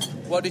 Steve,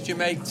 what did you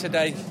make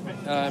today?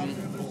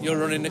 You're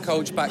running the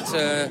coach back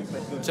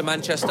to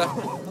Manchester.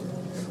 Are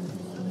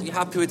you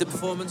happy with the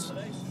performance?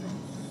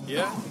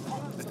 Yeah,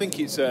 I think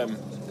it's. I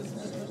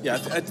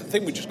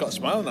think we just got a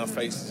smile on our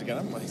faces again,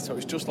 haven't we? So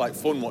it's just like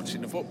fun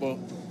watching the football.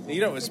 And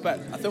you don't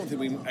expect. I don't think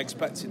we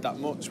expected that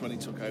much when he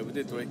took over,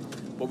 did we?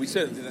 But we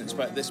certainly didn't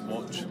expect this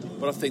much.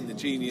 But I think the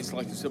genius,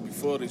 like I said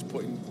before, is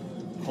putting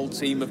a whole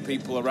team of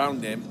people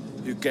around him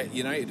who get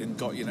United and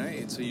got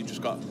United. So you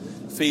just got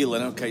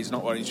feeling, okay, he's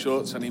not wearing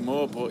shorts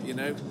anymore, but you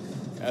know,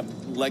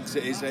 legs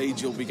at his age,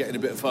 he'll be getting a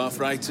bit of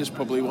arthritis.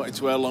 Probably wanted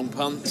to wear long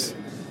pants.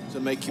 To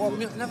make him...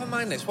 never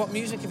mind this. What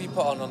music have you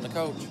put on the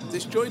coach?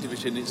 This Joy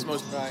Division. It's the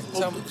most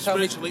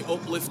spiritually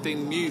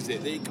uplifting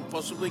music that you can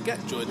possibly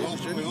get. Joy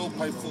Division. We've all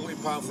paid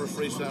 £40 for a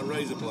free set of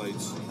razor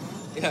blades.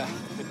 Yeah.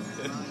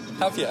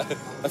 Have you?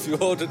 Have you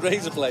ordered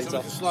razor blades? So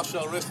we can slash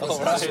our wrists.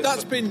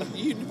 That's been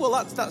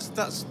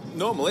that's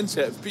normal, isn't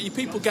it? But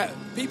people get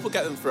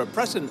them for a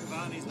present.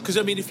 Because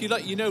I mean, if you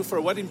like, you know, for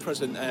a wedding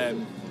present,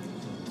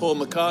 Paul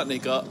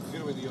McCartney got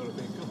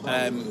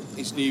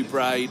his new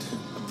bride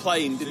a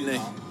plane, didn't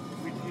he?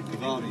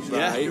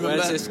 Yeah,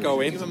 where's this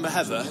going? You remember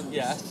Heather?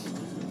 Yes.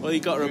 Well,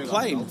 he got her a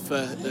plane for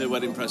her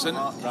wedding present.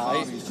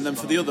 Right. And then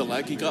for the other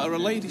leg, he got her a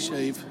lady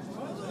shave.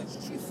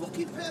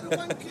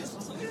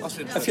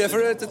 Have you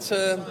ever heard the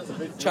term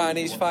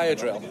Chinese fire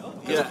drill?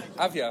 Yeah.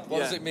 Have you? What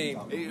does it mean?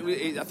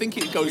 I think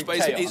it goes back.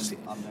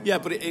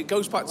 But it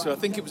goes back to, I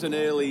think it was an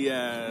early.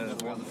 There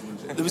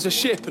was a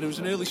ship, and it was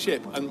an early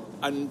ship,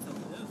 and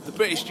the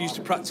British used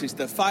to practice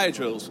their fire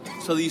drills.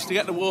 So they used to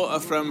get the water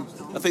from,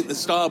 I think, the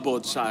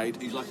starboard side,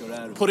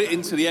 put it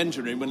into the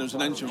engine room when there was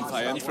an engine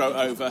fire, and throw it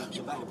over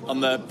on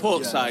the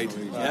port side.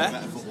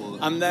 Yeah.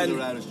 And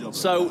then,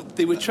 so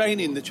they were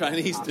training the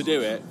Chinese to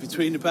do it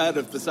between the bed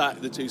of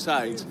the two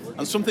sides,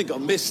 and something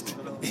got missed.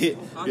 Yeah.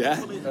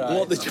 Right.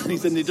 What the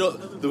Chinese ended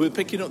up, they were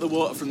picking up the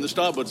water from the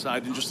starboard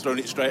side and just throwing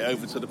it straight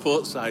over to the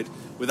port side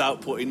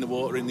without putting the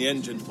water in the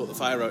engine to put the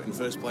fire out in the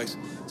first place.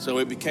 So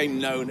it became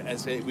known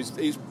as it was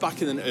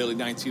back in the early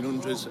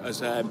 1900s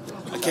as a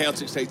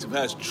chaotic state of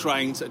affairs.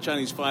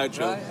 Chinese fire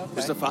drill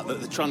was the fact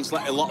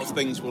that a lot of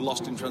things were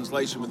lost in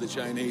translation with the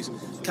Chinese,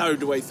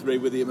 carried away through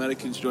with the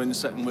Americans during the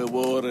Second World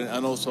War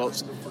and all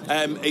sorts.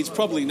 It's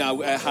probably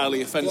now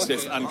highly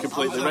offensive and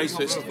completely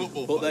racist,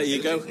 but there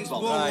you go.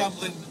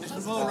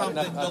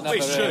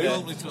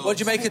 What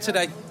do you make it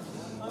today?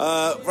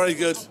 Very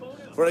good,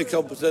 very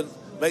competent.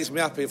 Makes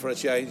me happy for a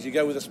change. You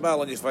go with a smile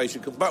on your face,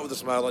 you come back with a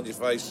smile on your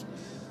face,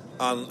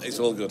 and it's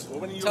all good.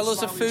 Tell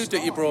us the food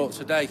that you brought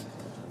today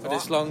for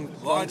this long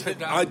trip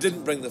down. I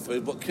didn't bring the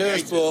food, but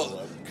Kirst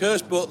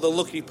bought the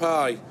Lucky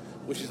Pie,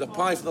 which is a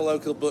pie from the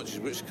local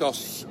butcher, which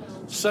costs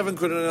 £7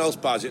 in an else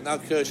buys it. Now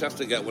Kirst has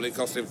to get one, it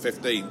costs him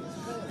 15.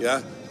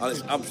 Yeah, and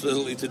it's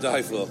absolutely to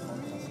die for.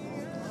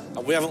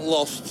 And we haven't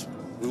lost.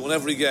 We won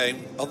every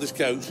game on this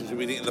coach since we've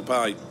been eating the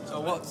pie. So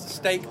what?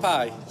 Steak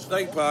pie?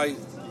 Steak pie,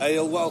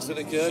 ale, whilst in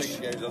a Kirst. 6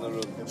 games on the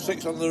run.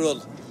 6 on the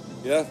run.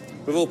 Yeah,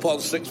 we've all put on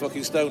 6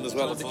 fucking stone as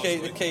well. So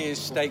the key is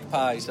steak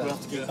pies. We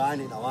have to keep buying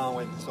it now, aren't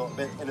we? So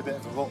in a bit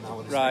of a rut now.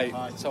 With the right. steak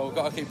pie. So we've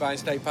got to keep buying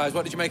steak pies.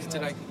 What did you make it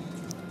today?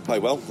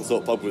 Played well. I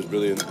thought Pogba was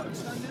brilliant.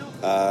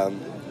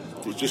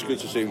 It's just good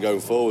to see him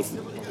going forward,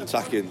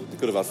 attacking. They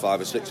could have had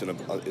 5 or 6 in them.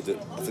 I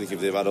think if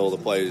they've had all the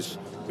players,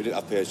 we didn't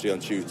have PSG on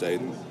Tuesday,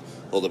 and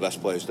all the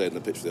best players stayed in the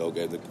pitch for the whole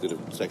game. They could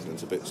have taken them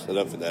to bits. I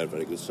don't think they're a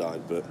very good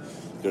side, but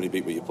you can only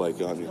beat what you play,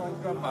 can't you?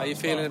 How are you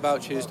feeling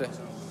about Tuesday?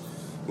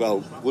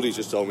 Well, Woody's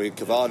just told me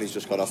Cavani's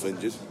just gone off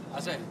injured.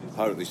 Has it?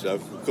 Apparently so.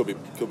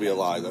 Could be a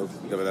lie though.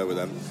 You never know with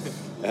them.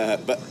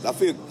 But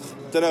I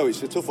don't know.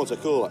 It's a tough one to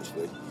call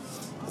actually.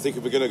 I think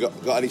if we're going to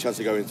got any chance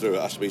of going through,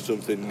 it has to be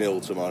something 0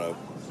 tomorrow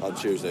on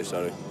Tuesday.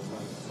 Sorry,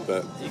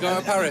 but you going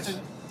to Paris?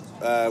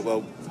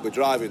 Well, we're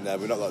driving there.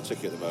 We've not got a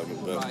ticket at the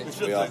moment,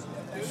 but we are.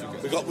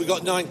 We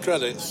got 9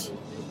 credits.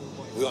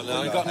 We got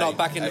 9. You got knocked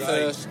back in the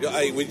first. We got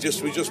 8. We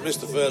just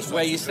missed the first.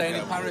 Where are you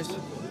staying in Paris?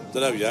 Don't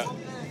know yet.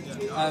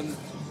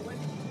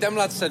 Them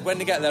lads said when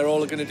they get there, all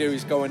they're going to do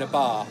is go in a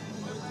bar.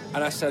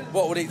 And I said,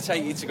 what would it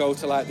take you to go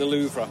to like the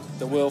Louvre,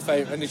 the world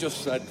famous? And he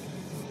just said,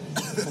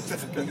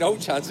 no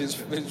chance. It's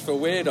for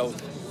weirdos.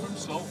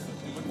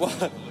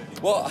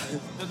 What?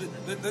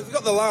 They've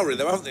got the Lowry,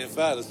 though, haven't they? In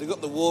fairness, they've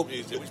got the war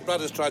music, which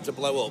Brad has tried to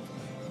blow up.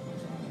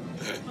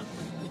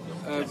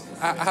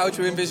 How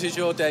do you envisage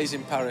your days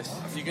in Paris?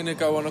 If you're going to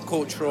go on a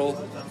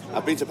cultural...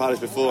 I've been to Paris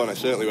before and I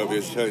certainly won't be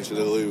returning to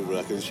the Louvre,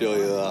 I can assure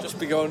you that. Just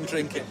be going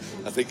drinking?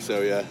 I think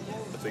so, yeah.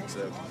 I think so.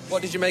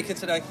 What did you make it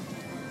today?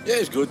 Yeah,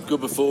 it's good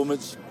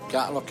performance.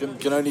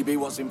 Can only be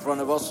what's in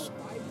front of us.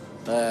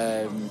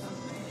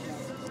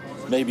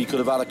 Maybe could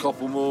have had a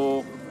couple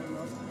more,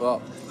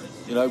 but,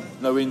 you know,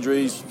 no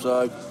injuries,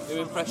 so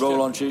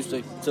roll on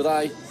Tuesday.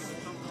 Today,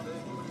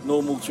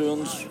 normal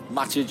tunes.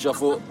 Matic, I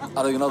thought,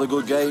 had another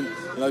good game.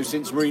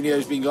 Since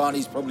Mourinho's been gone,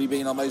 he's probably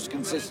been our most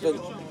consistent.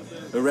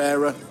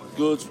 Herrera,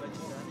 good.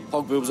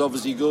 Pogba was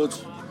obviously good.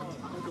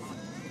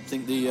 I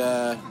think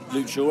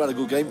Luke Shaw had a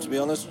good game, to be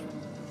honest.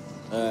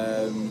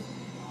 The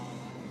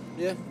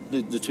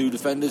two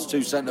defenders,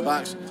 two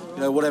centre-backs.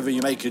 Whatever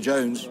you make of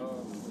Jones,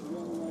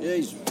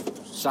 he's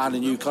signed a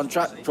new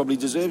contract, probably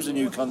deserves a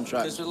new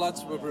contract. Because the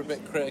lads were a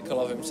bit critical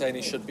of him, saying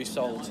he should be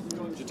sold.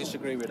 Do you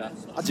disagree with that?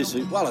 I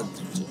disagree. Well,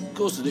 of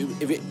course I do.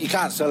 You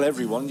can't sell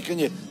everyone, can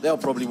you? They'll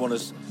probably want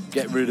to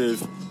get rid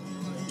of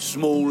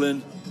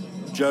Smalling,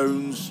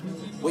 Jones.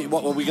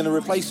 What are we going to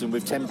replace them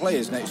with? 10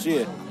 players next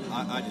year?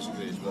 I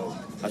disagree as well.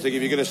 I think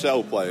if you're going to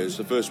sell players,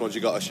 the first ones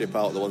you've got to ship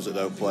out are the ones that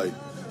don't play.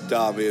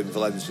 Derby and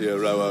Valencia,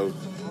 Rojo,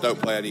 don't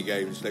play any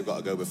games. They've got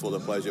to go before the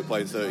players who are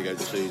playing 30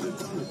 games a season.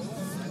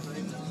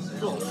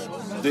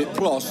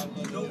 Plus,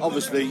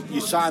 obviously,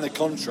 you sign a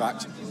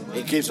contract,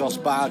 it gives us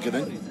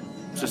bargaining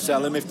to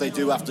sell them if they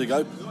do have to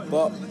go.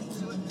 But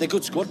they're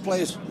good squad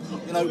players.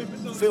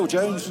 Phil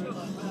Jones,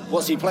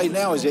 what's he played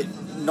now? Is it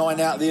 9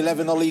 out of the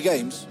 11 Ollie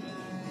games?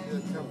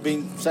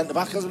 Been centre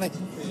back, hasn't he?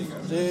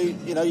 So,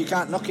 you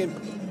can't knock him.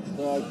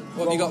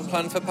 What have you got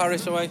planned for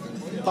Paris away?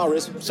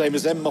 Paris, same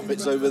as them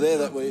Muppets over there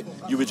that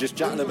you were just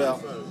chatting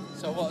about.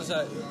 So what is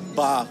that?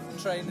 Bar.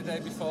 Train the day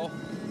before?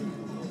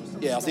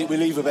 Yeah, I think we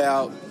leave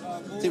about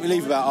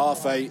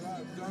 8:30.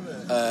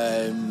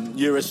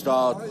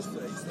 Eurostar,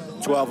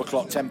 12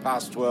 o'clock, 10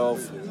 past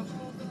 12,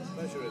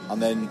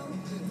 and then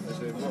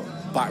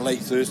back late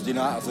Thursday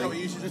night. I think.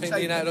 Think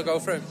United will go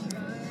through?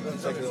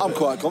 I'm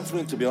quite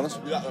confident, to be honest.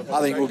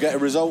 I think we'll get a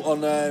result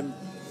on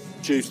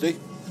Tuesday,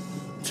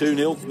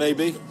 2-0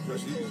 maybe.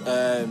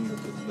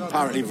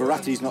 Apparently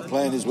Verratti's not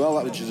playing as well,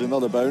 which is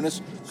another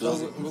bonus.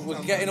 So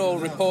we're getting all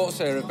reports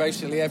here of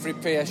basically every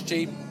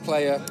PSG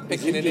player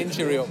picking an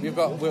injury up. We've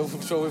got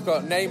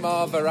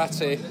Neymar,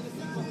 Verratti.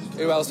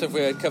 Who else have we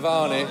heard?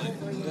 Cavani.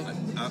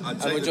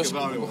 And we're just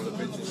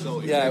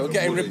we're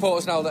getting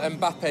reports now that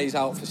Mbappe's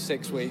out for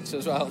 6 weeks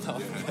as well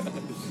now.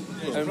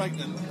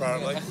 Pregnant,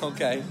 apparently.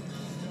 Okay.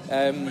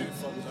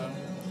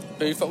 Buffon,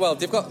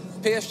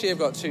 PSG have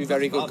got two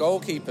very good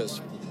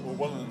goalkeepers. Well,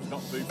 one of them's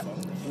not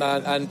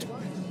Buffon. And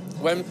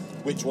when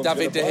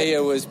David De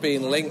Gea was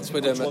being linked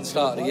with him at the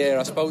start of the year,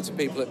 I spoke to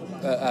people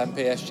at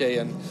PSG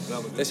and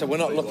they said we're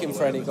not looking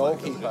for any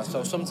goalkeeper.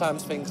 So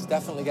sometimes things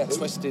definitely get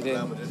twisted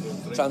in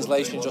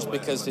translation just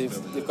because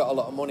they've got a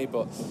lot of money.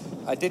 But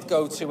I did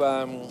go to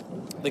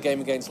the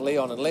game against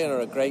Lyon, and Lyon are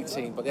a great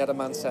team, but they had a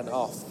man sent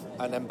off,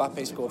 and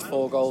Mbappe scored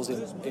 4 goals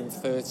in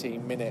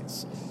 13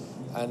 minutes.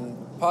 And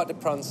Parc des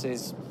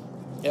Princes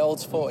it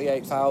holds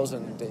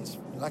 48,000. It's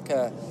like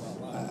a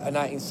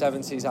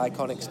 1970s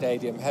iconic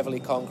stadium, heavily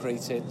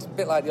concreted, a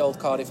bit like the old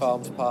Cardiff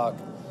Arms Park.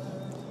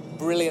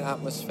 Brilliant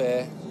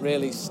atmosphere,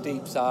 really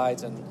steep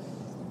sides, and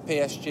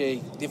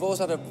PSG, they've always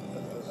had a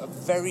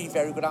very,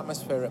 very good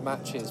atmosphere at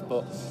matches,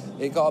 but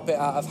it got a bit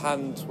out of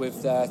hand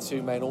with their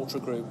two main ultra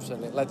groups,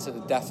 and it led to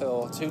the death,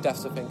 or 2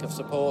 deaths, I think, of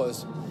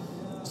supporters.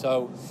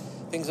 So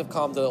things have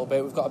calmed a little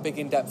bit. We've got a big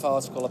in-depth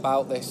article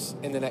about this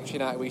in the next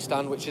United We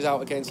Stand, which is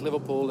out against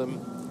Liverpool,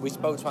 and we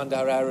spoke to Ander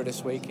Herrera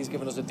this week. He's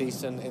given us a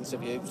decent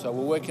interview, so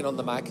we're working on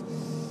the mag,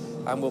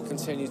 and we'll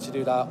continue to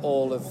do that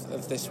all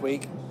of this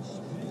week,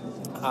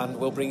 and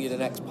we'll bring you the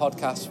next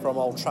podcast from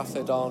Old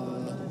Trafford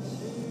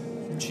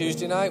on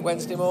Tuesday night,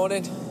 Wednesday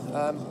morning.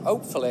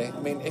 Hopefully, I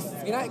mean, if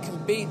United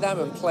can beat them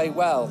and play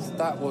well,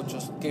 that will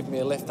just give me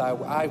a lift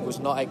I was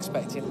not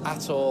expecting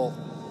at all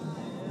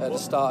at the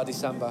start of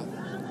December.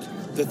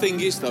 The thing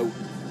is, though,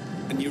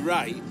 and you're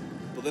right,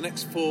 but the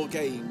next 4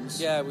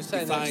 games... Yeah, we're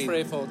saying the next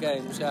 3 or 4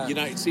 games, yeah.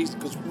 United season,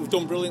 because we've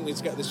done brilliantly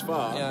to get this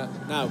far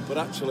now, but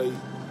actually,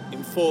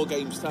 in 4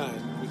 games'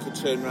 time, we could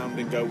turn around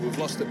and go, we've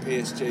lost at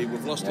PSG,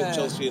 we've lost at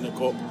Chelsea in a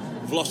cup,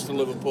 we've lost to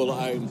Liverpool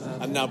at home,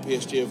 and now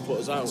PSG have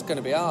put us out. It's going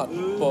to be hard,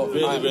 but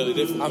really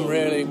difficult. I'm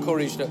really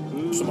encouraged that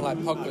someone like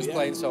Pogba's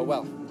playing so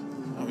well.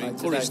 I mean,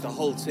 encouraged the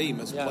whole team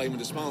as playing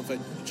with a smile on their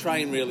face,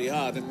 trying really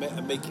hard and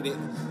making it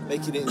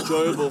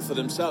enjoyable for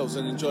themselves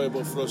and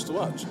enjoyable for us to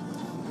watch. I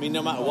mean,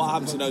 no matter what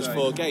happens in those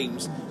 4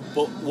 games,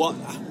 but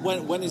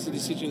when is the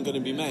decision going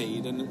to be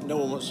made? And no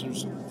one wants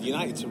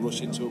United to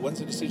rush into it. When's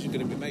the decision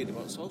going to be made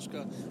about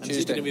Solskjaer? And is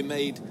it going to be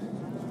made?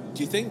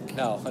 Do you think?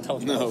 No, I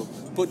don't know. No,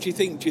 but do you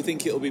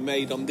think it'll be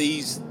made on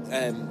these?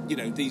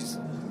 These.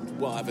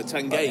 Whatever,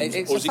 10 games,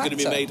 or is it going to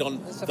be made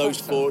on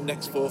those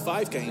next 4 or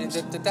 5 games?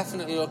 I mean, they're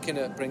definitely looking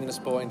at bringing a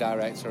sporting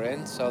director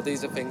in, so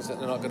these are things that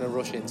they're not going to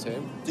rush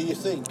into. Do you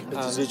think the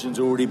decision's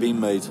already been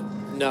made?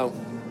 No.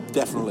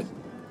 Definitely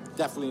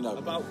no.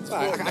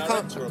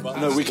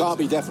 No, we can't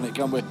be definite,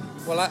 can we?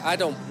 Well, I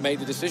don't make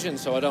the decision,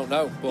 so I don't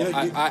know. But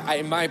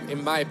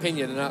in my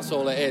opinion, and that's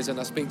all it is, and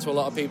I speak to a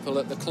lot of people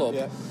at the club,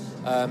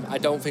 I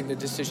don't think the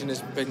decision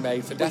has been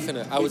made for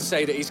definite. I would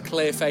say that he's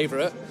clear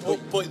favourite.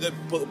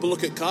 But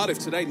look at Cardiff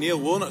today. Neil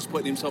Warnock's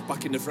putting himself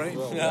back in the frame.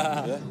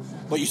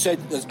 But you said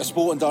a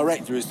sporting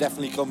director is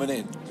definitely coming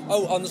in.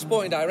 Oh, on the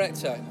sporting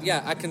director,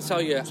 yeah, I can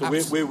tell you. So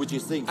where would you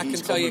think I he's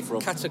can tell you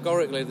coming from?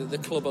 categorically that the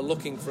club are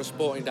looking for a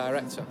sporting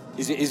director.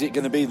 Is it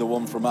going to be the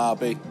one from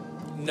RB?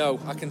 No,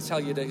 I can tell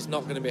you that it's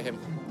not going to be him.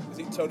 Is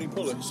it Tony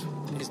Pulis?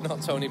 It's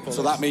not Tony Pulis.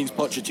 So that means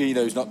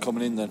Pochettino's not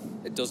coming in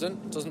then? It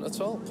doesn't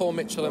at all. Paul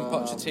Mitchell and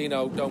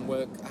Pochettino don't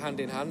work hand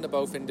in hand. They're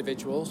both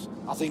individuals.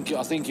 I think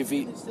if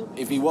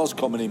he was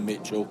coming in,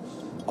 Mitchell,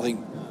 I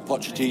think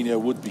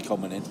Pochettino would be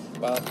coming in.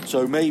 Well,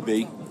 so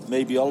maybe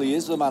Ollie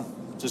is the man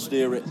to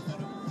steer it.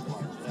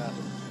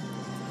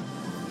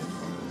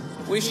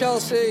 We shall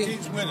see. If he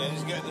keeps winning,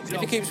 he's getting the job.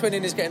 If he keeps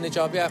winning, he's getting the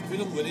job, yeah. If he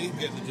doesn't win, he's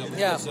getting the job.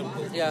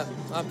 Yeah,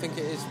 I think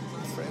it is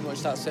pretty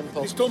much that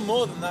simple. He's done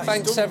more than that.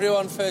 Thanks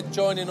everyone for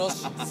joining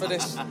us for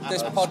this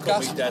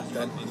podcast. Dead,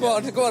 then.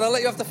 Go on, I'll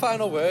let you have the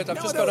final word.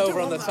 I've just gone over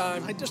on the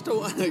time. I just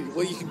don't.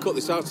 Well, you can cut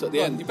this out at the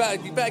end. You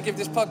better give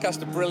this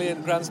podcast a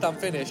brilliant grandstand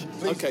finish.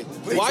 Okay.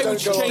 Why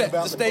would you change?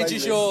 The stage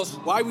is yours.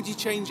 Why would you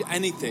change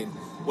anything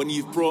when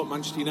you've brought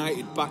Manchester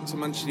United back to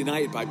Manchester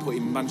United by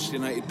putting Manchester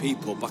United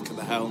people back at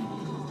the helm?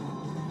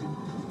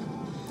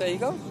 There you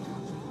go.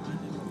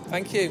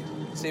 Thank you.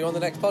 See you on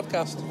the next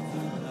podcast.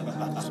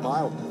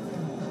 Smile.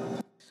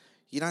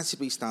 United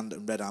we stand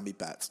and Red Army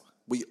bet.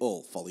 We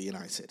all follow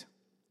United.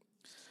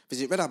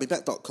 Visit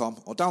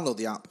redarmybet.com or download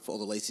the app for all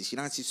the latest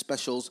United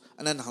specials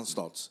and enhanced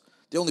odds.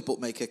 The only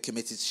bookmaker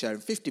committed to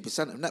sharing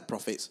 50% of net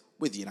profits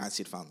with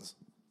United fans.